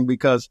passing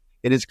because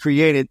it has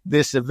created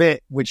this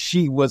event which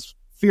she was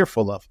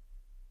fearful of.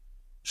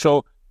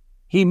 So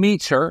he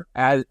meets her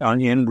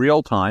in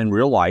real time,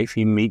 real life.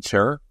 He meets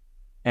her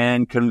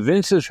and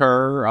convinces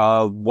her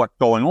of what's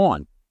going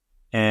on.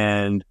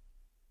 And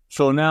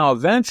so now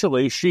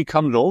eventually she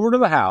comes over to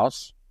the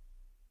house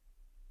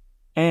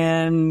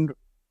and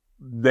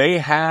they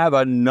have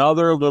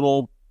another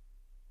little,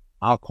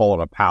 I'll call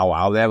it a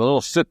powwow. They have a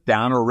little sit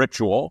down or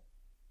ritual.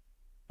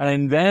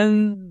 And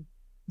then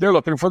they're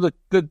looking for the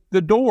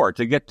door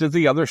to get to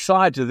the other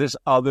side, to this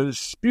other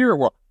spirit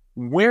world.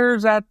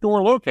 Where's that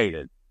door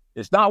located?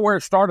 It's not where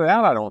it started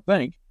out, I don't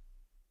think.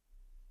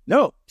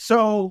 No.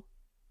 So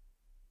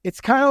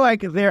it's kind of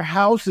like their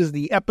house is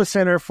the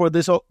epicenter for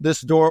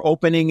this door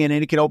opening, and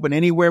it can open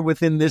anywhere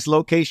within this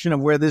location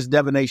of where this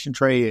divination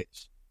tray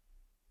is.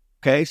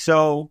 Okay,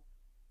 so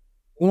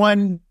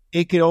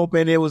it could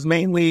open. It was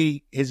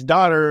mainly his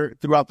daughter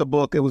throughout the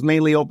book. It was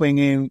mainly opening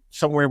in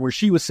somewhere where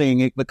she was seeing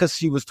it because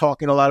she was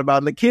talking a lot about it.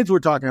 And the kids were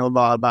talking a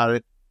lot about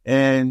it.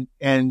 And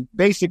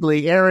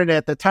basically Aaron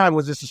at the time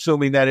was just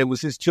assuming that it was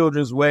his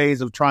children's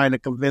ways of trying to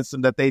convince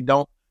them that they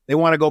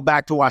want to go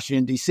back to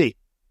Washington, D.C.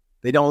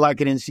 They don't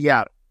like it in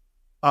Seattle.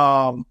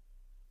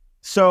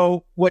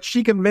 So what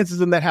she convinces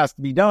them that has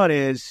to be done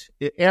is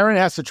Aaron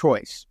has a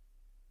choice.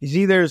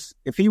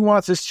 If he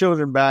wants his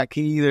children back,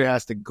 he either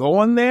has to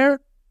go in there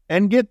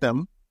and get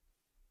them,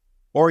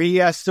 or he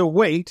has to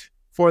wait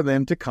for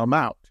them to come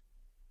out.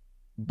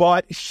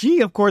 But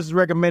she, of course, is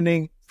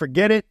recommending,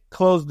 forget it,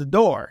 close the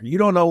door. You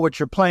don't know what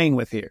you're playing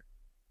with here.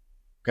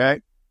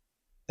 Okay?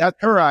 That's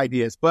her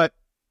ideas. But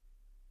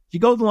she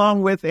goes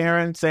along with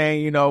Aaron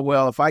saying,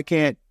 well, if I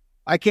can't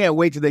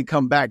wait till they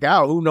come back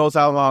out. Who knows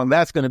how long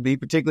that's going to be,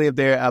 particularly if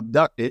they're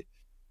abducted.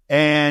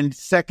 And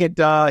second,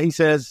 he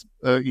says,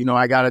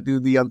 I got to do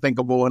the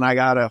unthinkable and I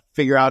got to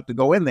figure out to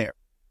go in there.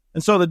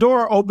 And so the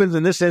door opens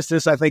in this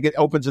instance. I think it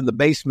opens in the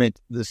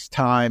basement this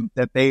time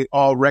that they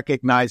all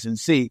recognize and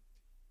see.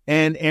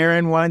 And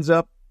Aaron winds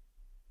up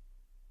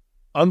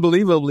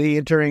unbelievably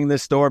entering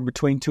this door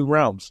between two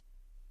realms.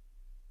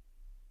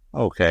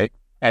 Okay.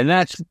 And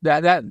that's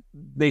that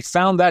they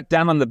found that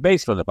down in the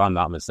basement, if I'm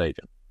not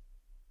mistaken.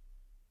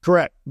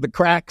 Correct. The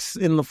cracks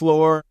in the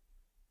floor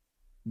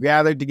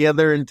gathered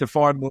together into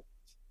form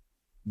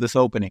this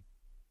opening.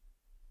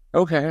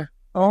 Okay.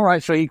 All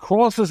right. So he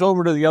crosses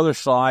over to the other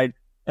side,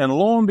 and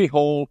lo and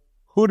behold,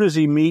 who does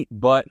he meet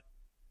but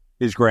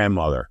his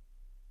grandmother?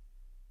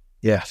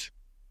 Yes.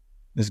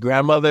 His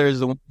grandmother is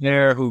the one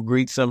there who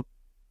greets him.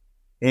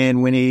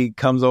 And when he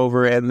comes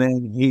over, and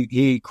then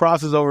he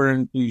crosses over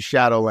into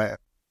Shadowland.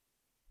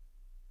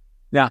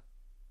 Now,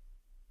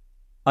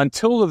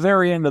 until the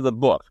very end of the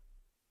book,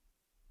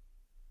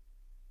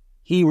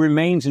 he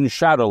remains in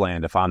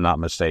Shadowland, if I'm not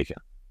mistaken.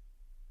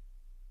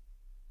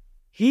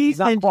 He's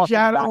not in crossing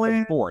Shadowland. back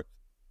and forth.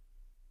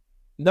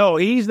 No,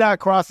 he's not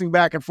crossing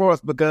back and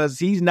forth because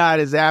he's not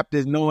as apt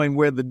as knowing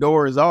where the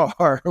doors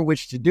are,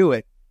 which to do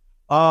it.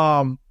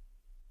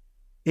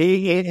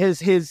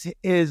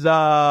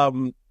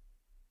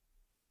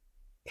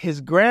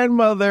 His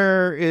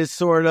grandmother is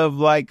sort of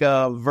like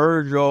a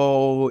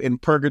Virgil in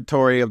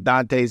Purgatory of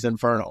Dante's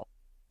Inferno.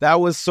 That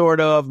was sort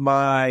of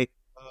my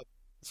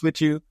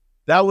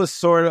That was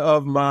sort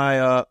of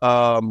my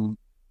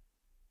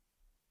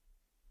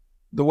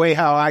the way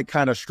how I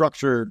kind of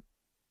structured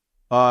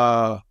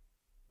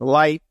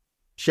light,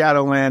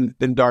 Shadowland,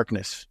 then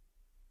darkness.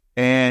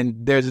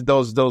 And there's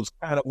those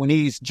kind of, when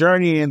he's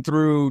journeying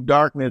through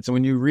darkness, and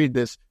when you read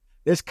this,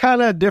 there's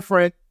kind of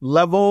different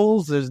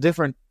levels. There's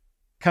different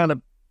kind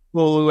of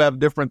people who have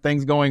different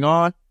things going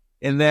on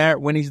in there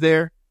when he's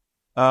there.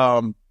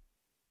 But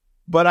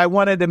I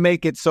wanted to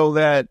make it so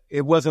that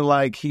it wasn't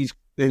like he's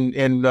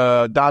in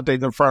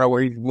Dante's Inferno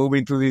where he's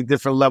moving through these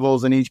different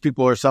levels and each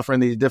people are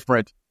suffering these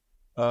different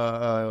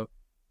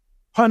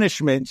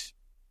punishments.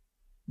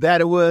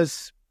 That it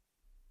was,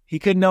 he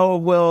could know,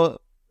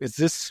 well, is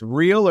this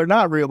real or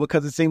not real?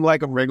 Because it seemed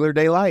like a regular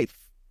day life.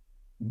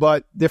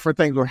 But different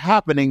things were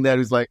happening that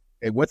is like,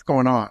 hey, what's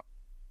going on?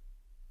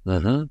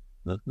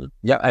 Mm-hmm. Mm-hmm.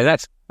 Yeah, and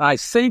that's, I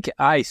think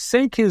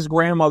his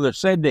grandmother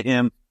said to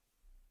him,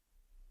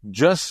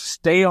 just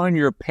stay on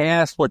your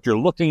path, what you're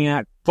looking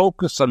at,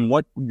 focus on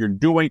what you're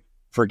doing,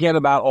 forget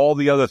about all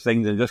the other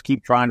things and just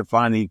keep trying to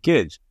find these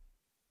kids.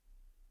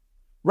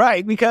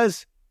 Right,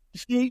 because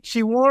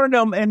she warned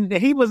him, and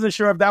he wasn't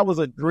sure if that was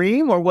a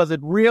dream or was it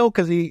real,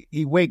 because he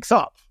wakes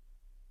up.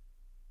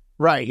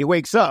 Right, he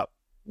wakes up.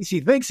 She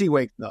thinks he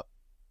wakes up.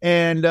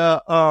 And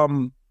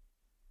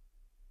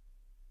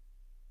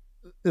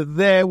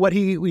then what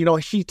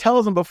she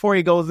tells him before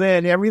he goes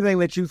in, everything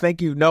that you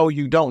think you know,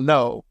 you don't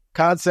know.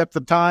 Concept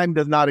of time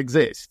does not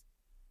exist.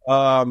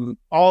 All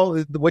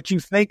what you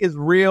think is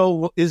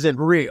real isn't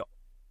real.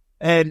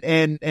 And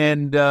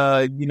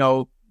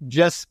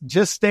just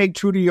stay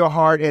true to your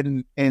heart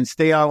and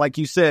stay on, like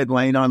you said,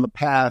 Lane, on the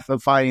path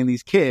of finding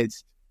these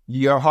kids.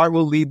 Your heart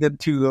will lead them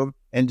to them,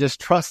 and just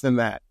trust in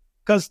that.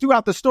 Because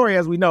throughout the story,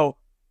 as we know,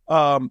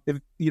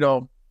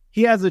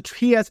 he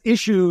has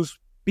issues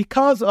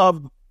because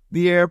of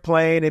the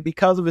airplane and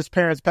because of his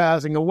parents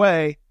passing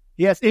away.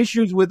 He has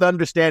issues with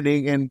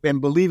understanding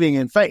and believing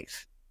in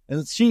faith.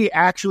 And she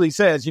actually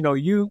says,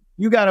 you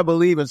got to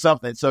believe in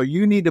something. So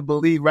you need to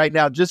believe right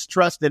now. Just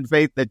trust in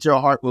faith that your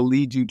heart will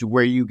lead you to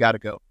where you got to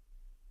go.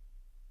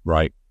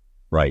 Right.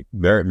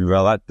 Very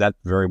well. That's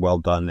very well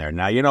done there.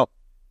 Now,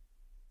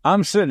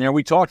 I'm sitting there.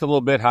 We talked a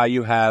little bit how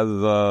you have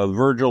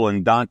Virgil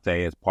and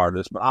Dante as part of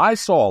this, but I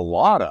saw a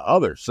lot of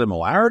other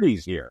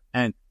similarities here.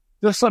 And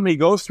just let me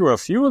go through a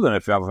few of them,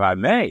 if I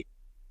may.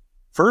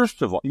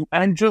 First of all,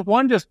 and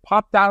one just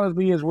popped out at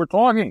me as we're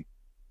talking.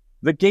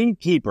 The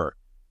gatekeeper,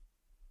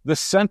 the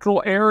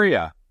central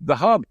area, the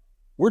hub.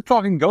 We're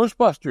talking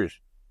Ghostbusters.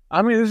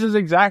 I mean, this is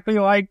exactly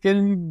like,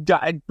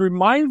 it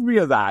reminds me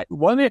of that.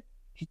 Wasn't it?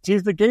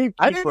 He's the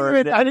gatekeeper.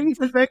 I didn't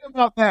even think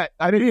about that.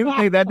 I didn't even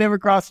think that never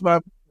crossed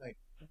my mind.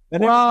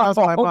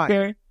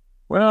 Okay.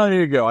 Well, there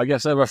you go. I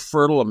guess I have a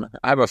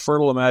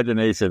fertile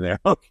imagination there.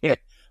 Okay.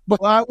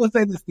 But I would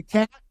say this, the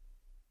cat,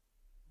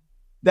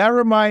 that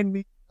reminded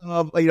me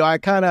of, I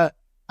kind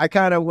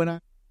of, when I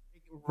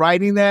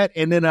writing that,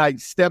 and then I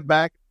stepped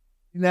back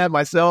in that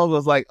myself,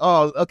 was like,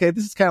 oh, okay,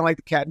 this is kind of like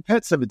the Cat and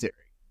Pet Cemetery,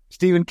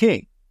 Stephen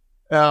King.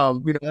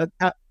 That's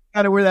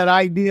kind of where that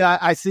idea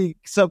I see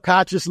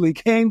subconsciously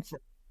came from.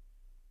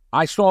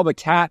 I saw the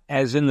cat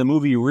as in the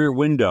movie Rear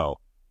Window,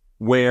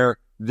 where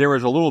there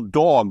was a little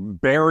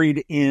dog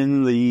buried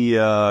in the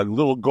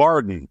little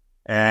garden.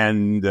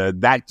 And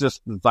that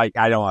just, like,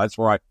 I don't know, that's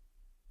where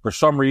for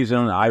some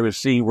reason, I was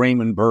seeing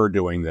Raymond Burr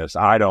doing this.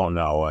 I don't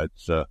know.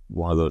 It's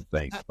one of those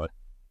things. But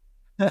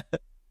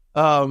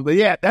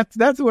yeah,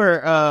 that's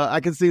where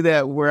I can see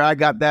that, where I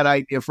got that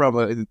idea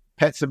from,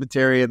 Pet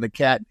Cemetery and the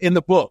cat in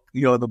the book,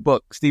 in the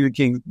book, Stephen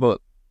King's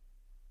book,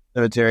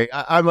 Cemetery.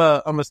 I'm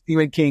a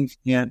Stephen King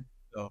fan.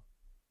 So.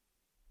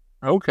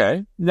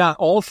 Okay. Now,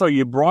 also,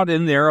 you brought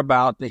in there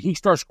about that he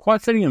starts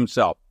questioning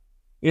himself.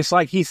 It's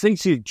like he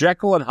thinks he's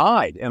Jekyll and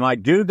Hyde. Am I,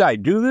 did I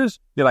do this?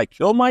 Did I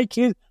kill my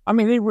kids? I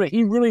mean,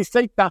 he really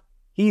thinks that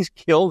he's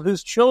killed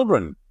his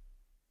children.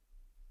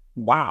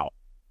 Wow.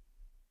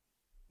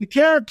 The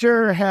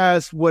character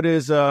has what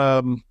is,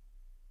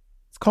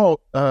 it's called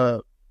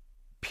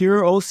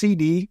pure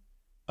OCD.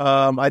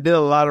 I did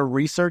a lot of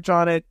research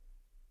on it,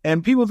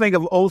 and people think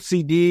of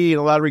OCD in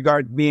a lot of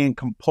regards being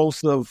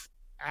compulsive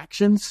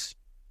actions,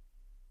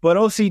 but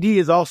OCD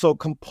is also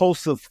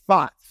compulsive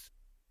thoughts.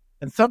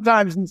 And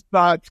sometimes these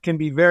thoughts can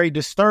be very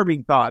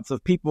disturbing thoughts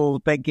of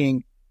people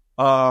thinking,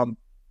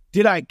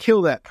 did I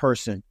kill that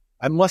person?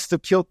 I must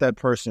have killed that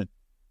person.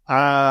 Did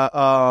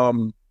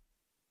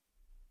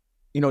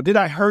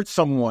I hurt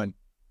someone?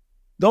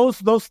 Those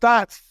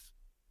thoughts,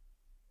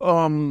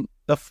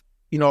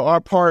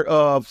 are part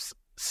of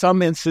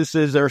some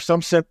instances or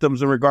some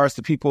symptoms in regards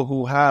to people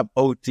who have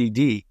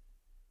OCD.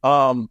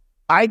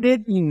 I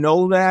didn't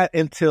know that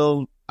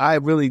until I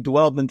really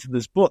dwelled into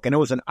this book, and it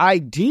was an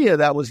idea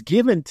that was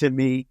given to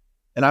me,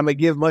 and I'm going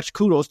to give much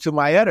kudos to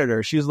my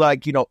editor. She was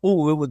like,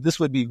 this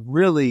would be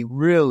really,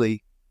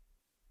 really,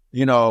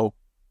 this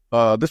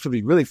would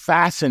be really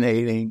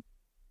fascinating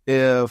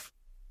if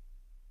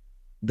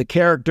the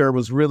character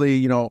was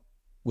really,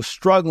 was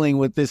struggling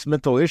with this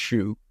mental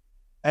issue.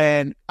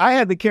 And I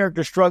had the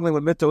character struggling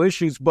with mental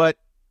issues, but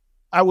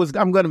I'm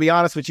going to be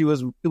honest with you,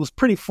 it was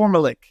pretty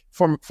formulatic.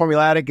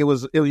 It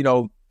was,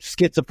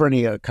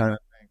 schizophrenia kind of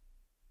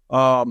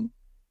thing.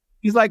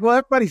 He's like, well,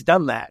 everybody's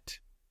done that,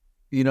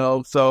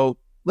 so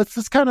let's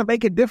just kind of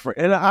make it different.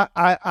 And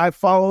I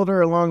followed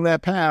her along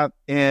that path,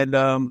 and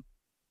I'm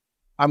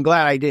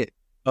glad I did.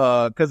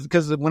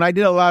 Because when I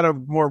did a lot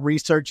of more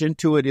research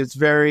into it, it's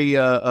very,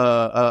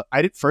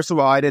 first of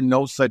all, I didn't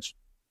know such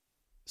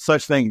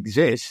thing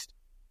exists.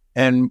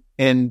 And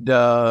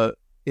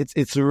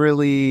it's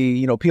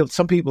really, a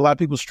lot of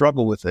people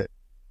struggle with it.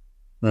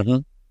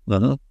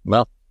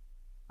 Well,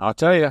 I'll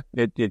tell you,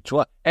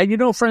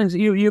 and friends,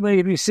 you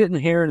may be sitting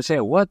here and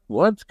saying,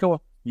 what's going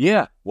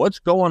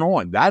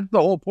on? That's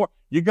the whole point.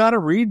 You got to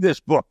read this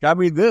book. I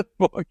mean, this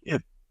book is,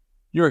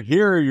 you're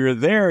here, you're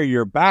there,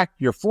 you're back,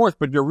 you're forth,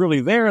 but you're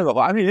really there.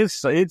 I mean, it's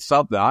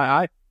something.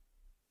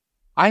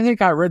 I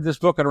think I read this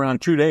book in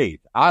around 2 days.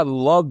 I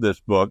love this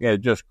book.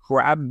 It just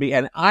grabbed me.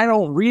 And I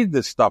don't read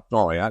this stuff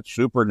normally. That's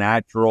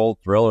supernatural,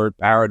 thriller,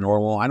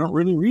 paranormal. I don't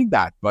really read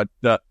that. But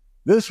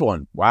this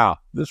one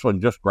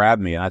just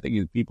grabbed me. And I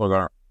think people are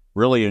going to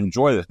really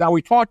enjoy this. Now,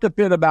 we talked a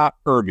bit about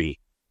Irby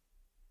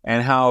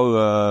and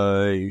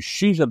how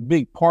she's a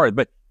big part.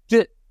 But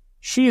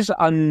she's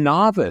a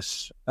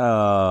novice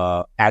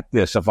at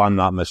this, if I'm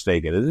not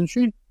mistaken, isn't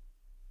she?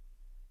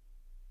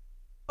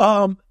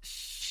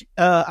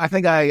 I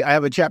think I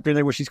have a chapter in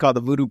there where she's called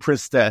the Voodoo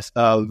Priestess,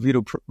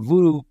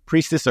 Voodoo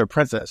Priestess or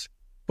Princess.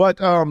 But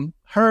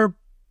her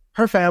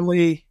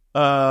family,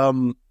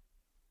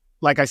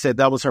 like I said,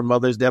 that was her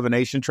mother's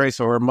divination trace.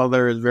 So her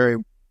mother is very,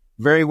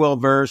 very well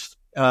versed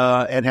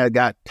and had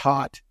got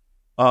taught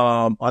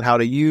on how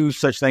to use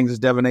such things as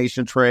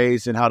divination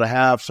trays and how to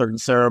have certain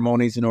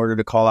ceremonies in order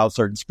to call out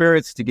certain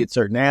spirits to get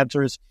certain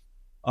answers.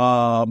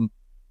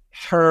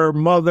 Her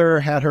mother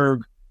had her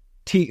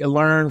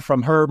learned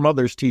from her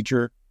mother's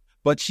teacher,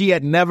 but she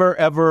had never,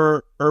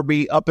 ever,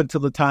 Irby, up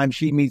until the time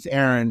she meets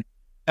Aaron,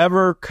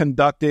 ever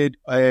conducted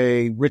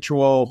a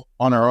ritual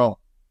on her own.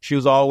 She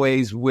was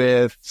always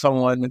with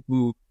someone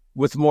who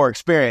with more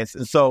experience.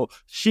 And so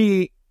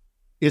she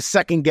is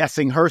second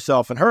guessing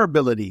herself and her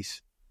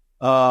abilities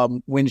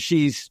when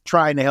she's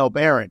trying to help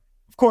Aaron.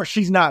 Of course,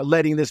 she's not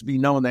letting this be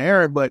known to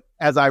Aaron, but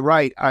as I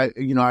write,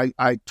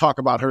 I talk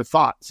about her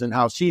thoughts and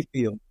how she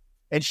feels.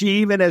 And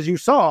she even, as you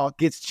saw,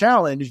 gets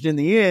challenged in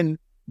the end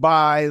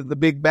by the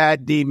big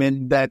bad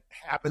demon that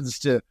happens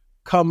to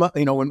come up,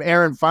 when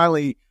Aaron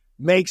finally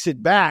makes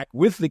it back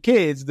with the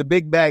kids, the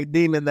big bad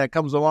demon that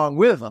comes along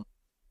with them.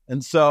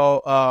 And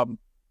so,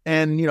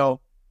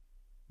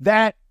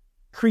 that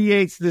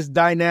creates this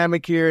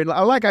dynamic here. And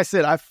like I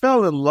said, I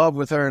fell in love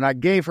with her and I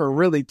gave her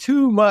really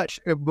too much.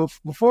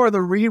 Before the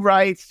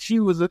rewrites, she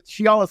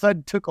all of a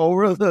sudden took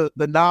over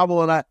the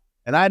novel and I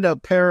had to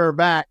pare her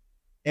back.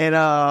 And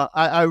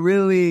I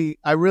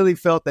really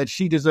felt that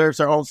she deserves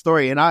her own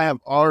story. And I have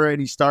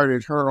already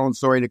started her own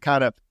story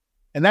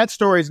and that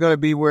story is going to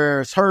be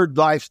where it's her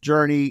life's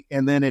journey.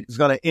 And then it's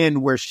going to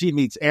end where she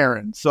meets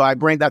Aaron. So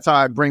that's how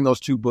I bring those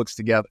two books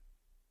together.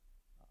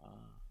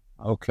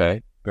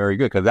 Okay. Very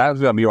good, because that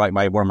was going to be one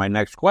of my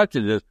next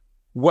questions is,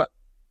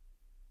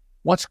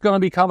 what's going to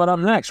be coming up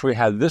next? We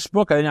have this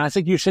book, and I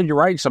think you said you're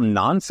writing some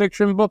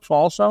nonfiction books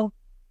also?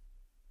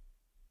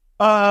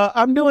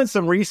 I'm doing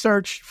some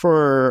research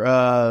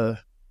for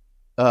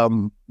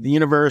the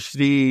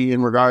university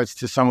in regards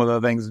to some of the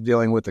things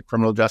dealing with the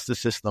criminal justice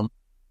system.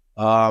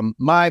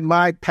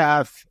 My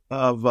path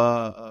of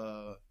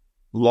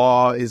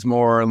law is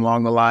more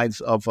along the lines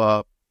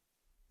of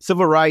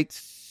civil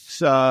rights,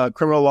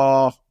 criminal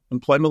law,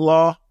 employment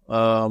law.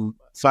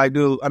 So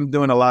I'm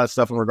doing a lot of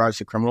stuff in regards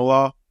to criminal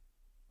law.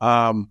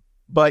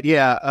 But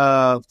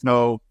yeah,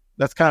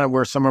 that's kind of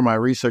where some of my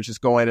research is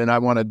going, and I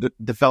want to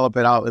develop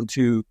it out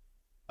into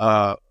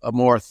a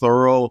more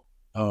thorough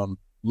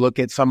look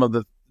at some of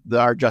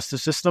our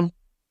justice system.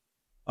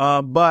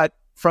 But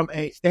from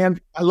I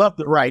love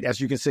to write, as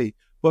you can see,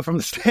 but from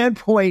the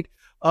standpoint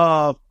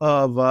of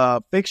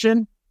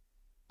fiction,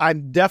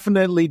 I'm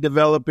definitely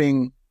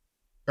developing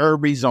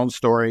Irby's own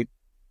story.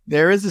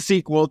 There is a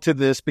sequel to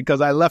this because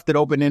I left it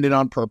open-ended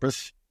on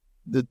purpose.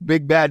 The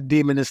big bad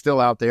demon is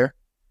still out there.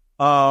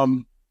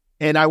 And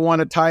I want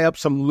to tie up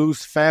some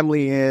loose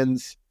family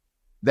ends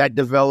that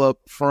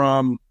develop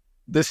from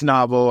this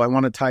novel. I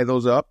want to tie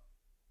those up.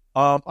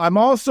 I'm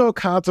also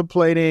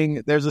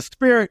contemplating, there's a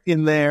spirit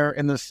in there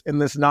in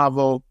this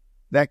novel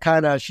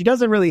that she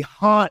doesn't really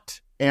haunt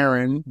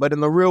Aaron, but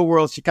in the real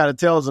world, she kind of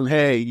tells him,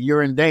 hey,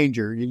 you're in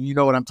danger. You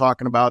know what I'm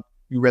talking about.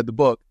 You read the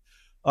book.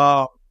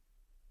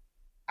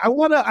 I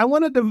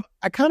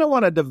kind of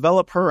want to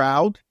develop her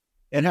out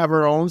and have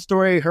her own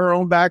story, her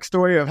own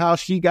backstory of how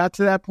she got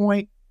to that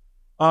point.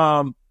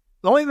 The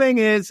only thing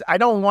is I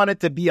don't want it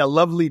to be a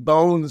Lovely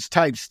Bones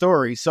type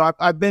story. So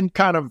I've been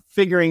kind of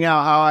figuring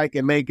out how I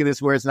can make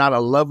this where it's not a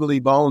Lovely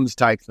Bones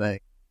type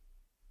thing.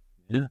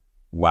 Yeah.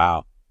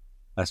 Wow.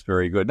 That's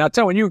very good. Now,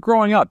 tell me, when you were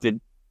growing up,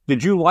 did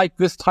you like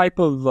this type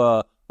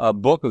of a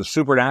book of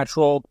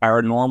supernatural,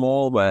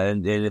 paranormal?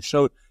 And if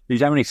so, did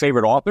you have any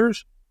favorite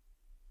authors?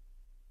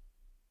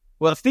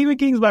 Well, Stephen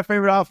King's my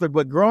favorite author,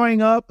 but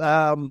growing up,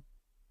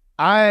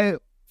 I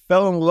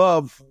fell in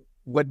love.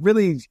 What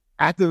really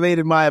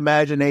activated my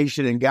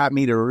imagination and got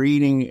me to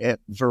reading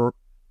it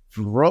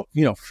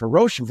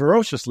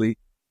ferociously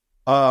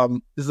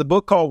is a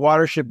book called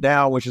Watership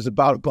Down, which is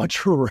about a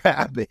bunch of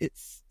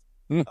rabbits.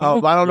 I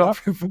don't know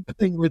if you're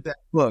familiar with that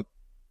book.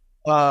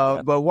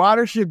 But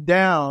Watership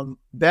Down,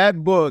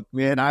 that book,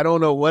 man, I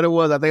don't know what it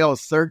was. I think I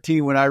was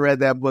 13 when I read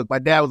that book. My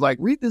dad was like,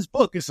 read this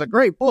book. It's a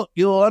great book.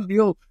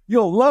 You'll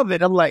love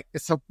it. I'm like,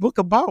 it's a book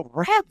about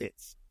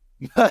rabbits.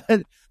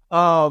 But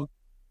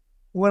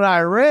when I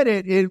read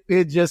it,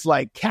 it just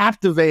like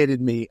captivated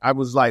me. I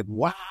was like,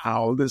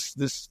 wow,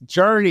 this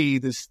journey,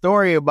 this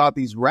story about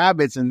these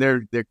rabbits and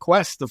their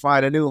quest to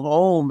find a new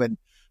home and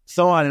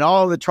so on, and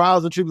all the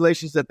trials and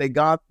tribulations that they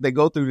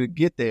go through to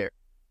get there.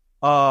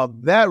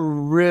 That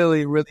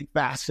really, really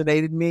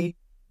fascinated me.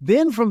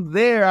 Then from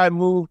there, I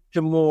moved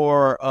to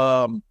more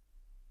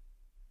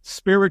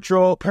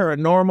spiritual,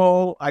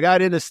 paranormal. I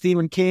got into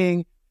Stephen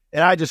King,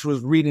 and I just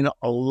was reading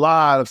a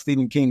lot of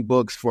Stephen King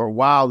books for a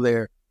while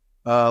there.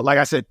 Like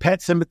I said, Pet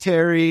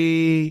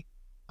Sematary,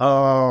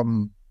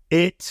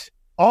 It,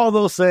 all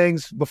those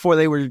things before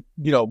they were,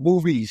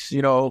 movies,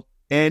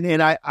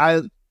 and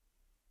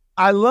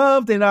I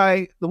loved,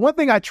 and the one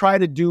thing I try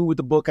to do with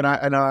the book, and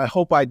I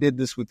hope I did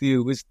this with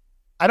you, is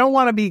I don't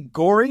want to be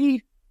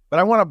gory, but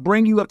I want to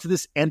bring you up to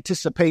this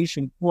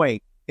anticipation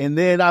point. And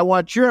then I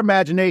want your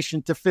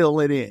imagination to fill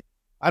it in.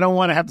 I don't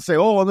want to have to say,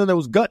 oh, and then there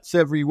was guts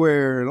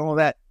everywhere and all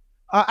that.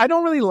 I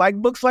don't really like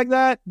books like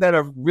that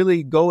are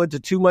really go into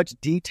too much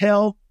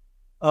detail.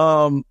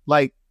 I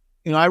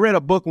read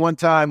a book one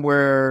time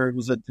where it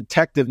was a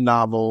detective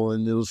novel,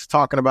 and it was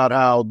talking about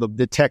how the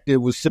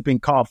detective was sipping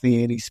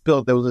coffee and he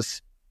spilled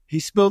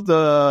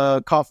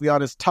the coffee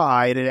on his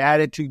tie, and it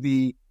added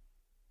to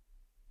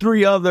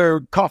 3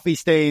 other coffee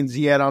stains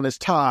he had on his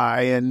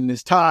tie, and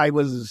his tie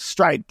was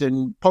striped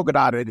and polka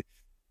dotted.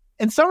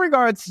 In some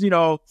regards,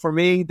 for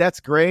me, that's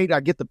great.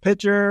 I get the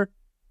picture,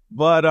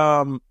 but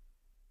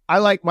I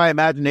like my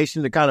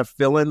imagination to kind of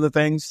fill in the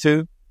things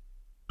too.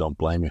 Don't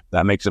blame you.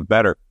 That makes it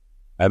better.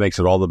 That makes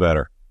it all the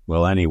better.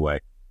 Well,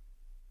 anyway,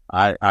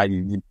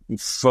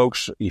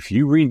 folks, if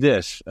you read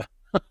this,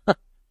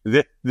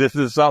 this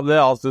is something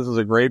else. This is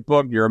a great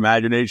book. Your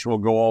imagination will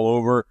go all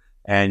over,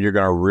 and you're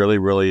going to really,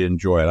 really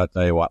enjoy it. I'll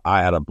tell you what,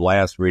 I had a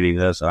blast reading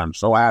this, and I'm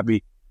so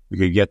happy we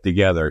could get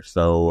together.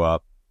 So,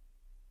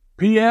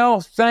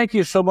 PL, thank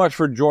you so much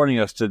for joining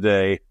us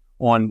today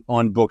on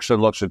Books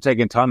and Looks and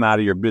taking time out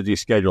of your busy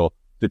schedule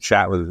to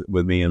chat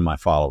with me and my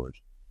followers.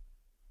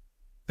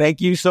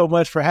 Thank you so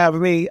much for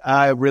having me.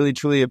 I really,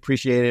 truly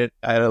appreciate it.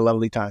 I had a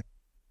lovely time.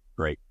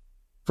 Great.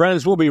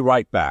 Friends, we'll be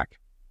right back.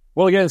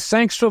 Well, again,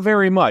 thanks so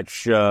very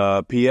much,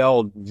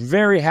 PL.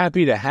 Very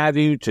happy to have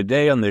you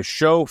today on this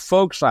show.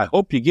 Folks, I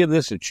hope you give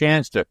this a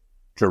chance to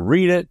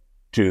read it,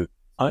 to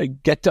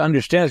get to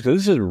understand it,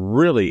 because this is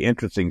really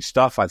interesting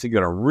stuff. I think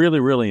you're going to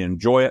really, really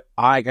enjoy it.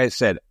 Like I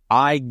said,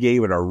 I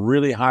gave it a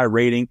really high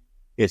rating.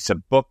 It's a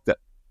book that,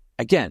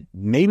 again,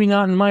 maybe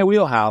not in my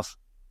wheelhouse,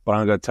 but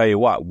I'm going to tell you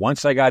what,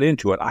 once I got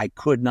into it, I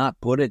could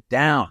not put it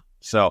down.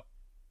 So,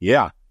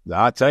 yeah,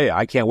 I'll tell you,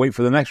 I can't wait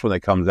for the next one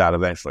that comes out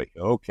eventually.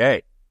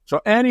 Okay. So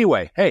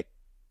anyway, hey,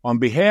 on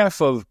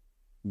behalf of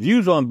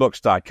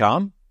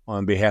viewsonbooks.com,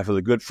 on behalf of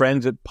the good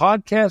friends at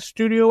Podcast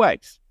Studio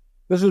X,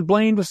 this is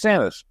Blaine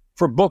DeSantis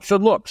for Books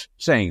and Looks,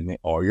 saying may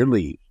all your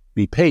leaves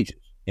be pages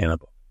in a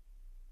book.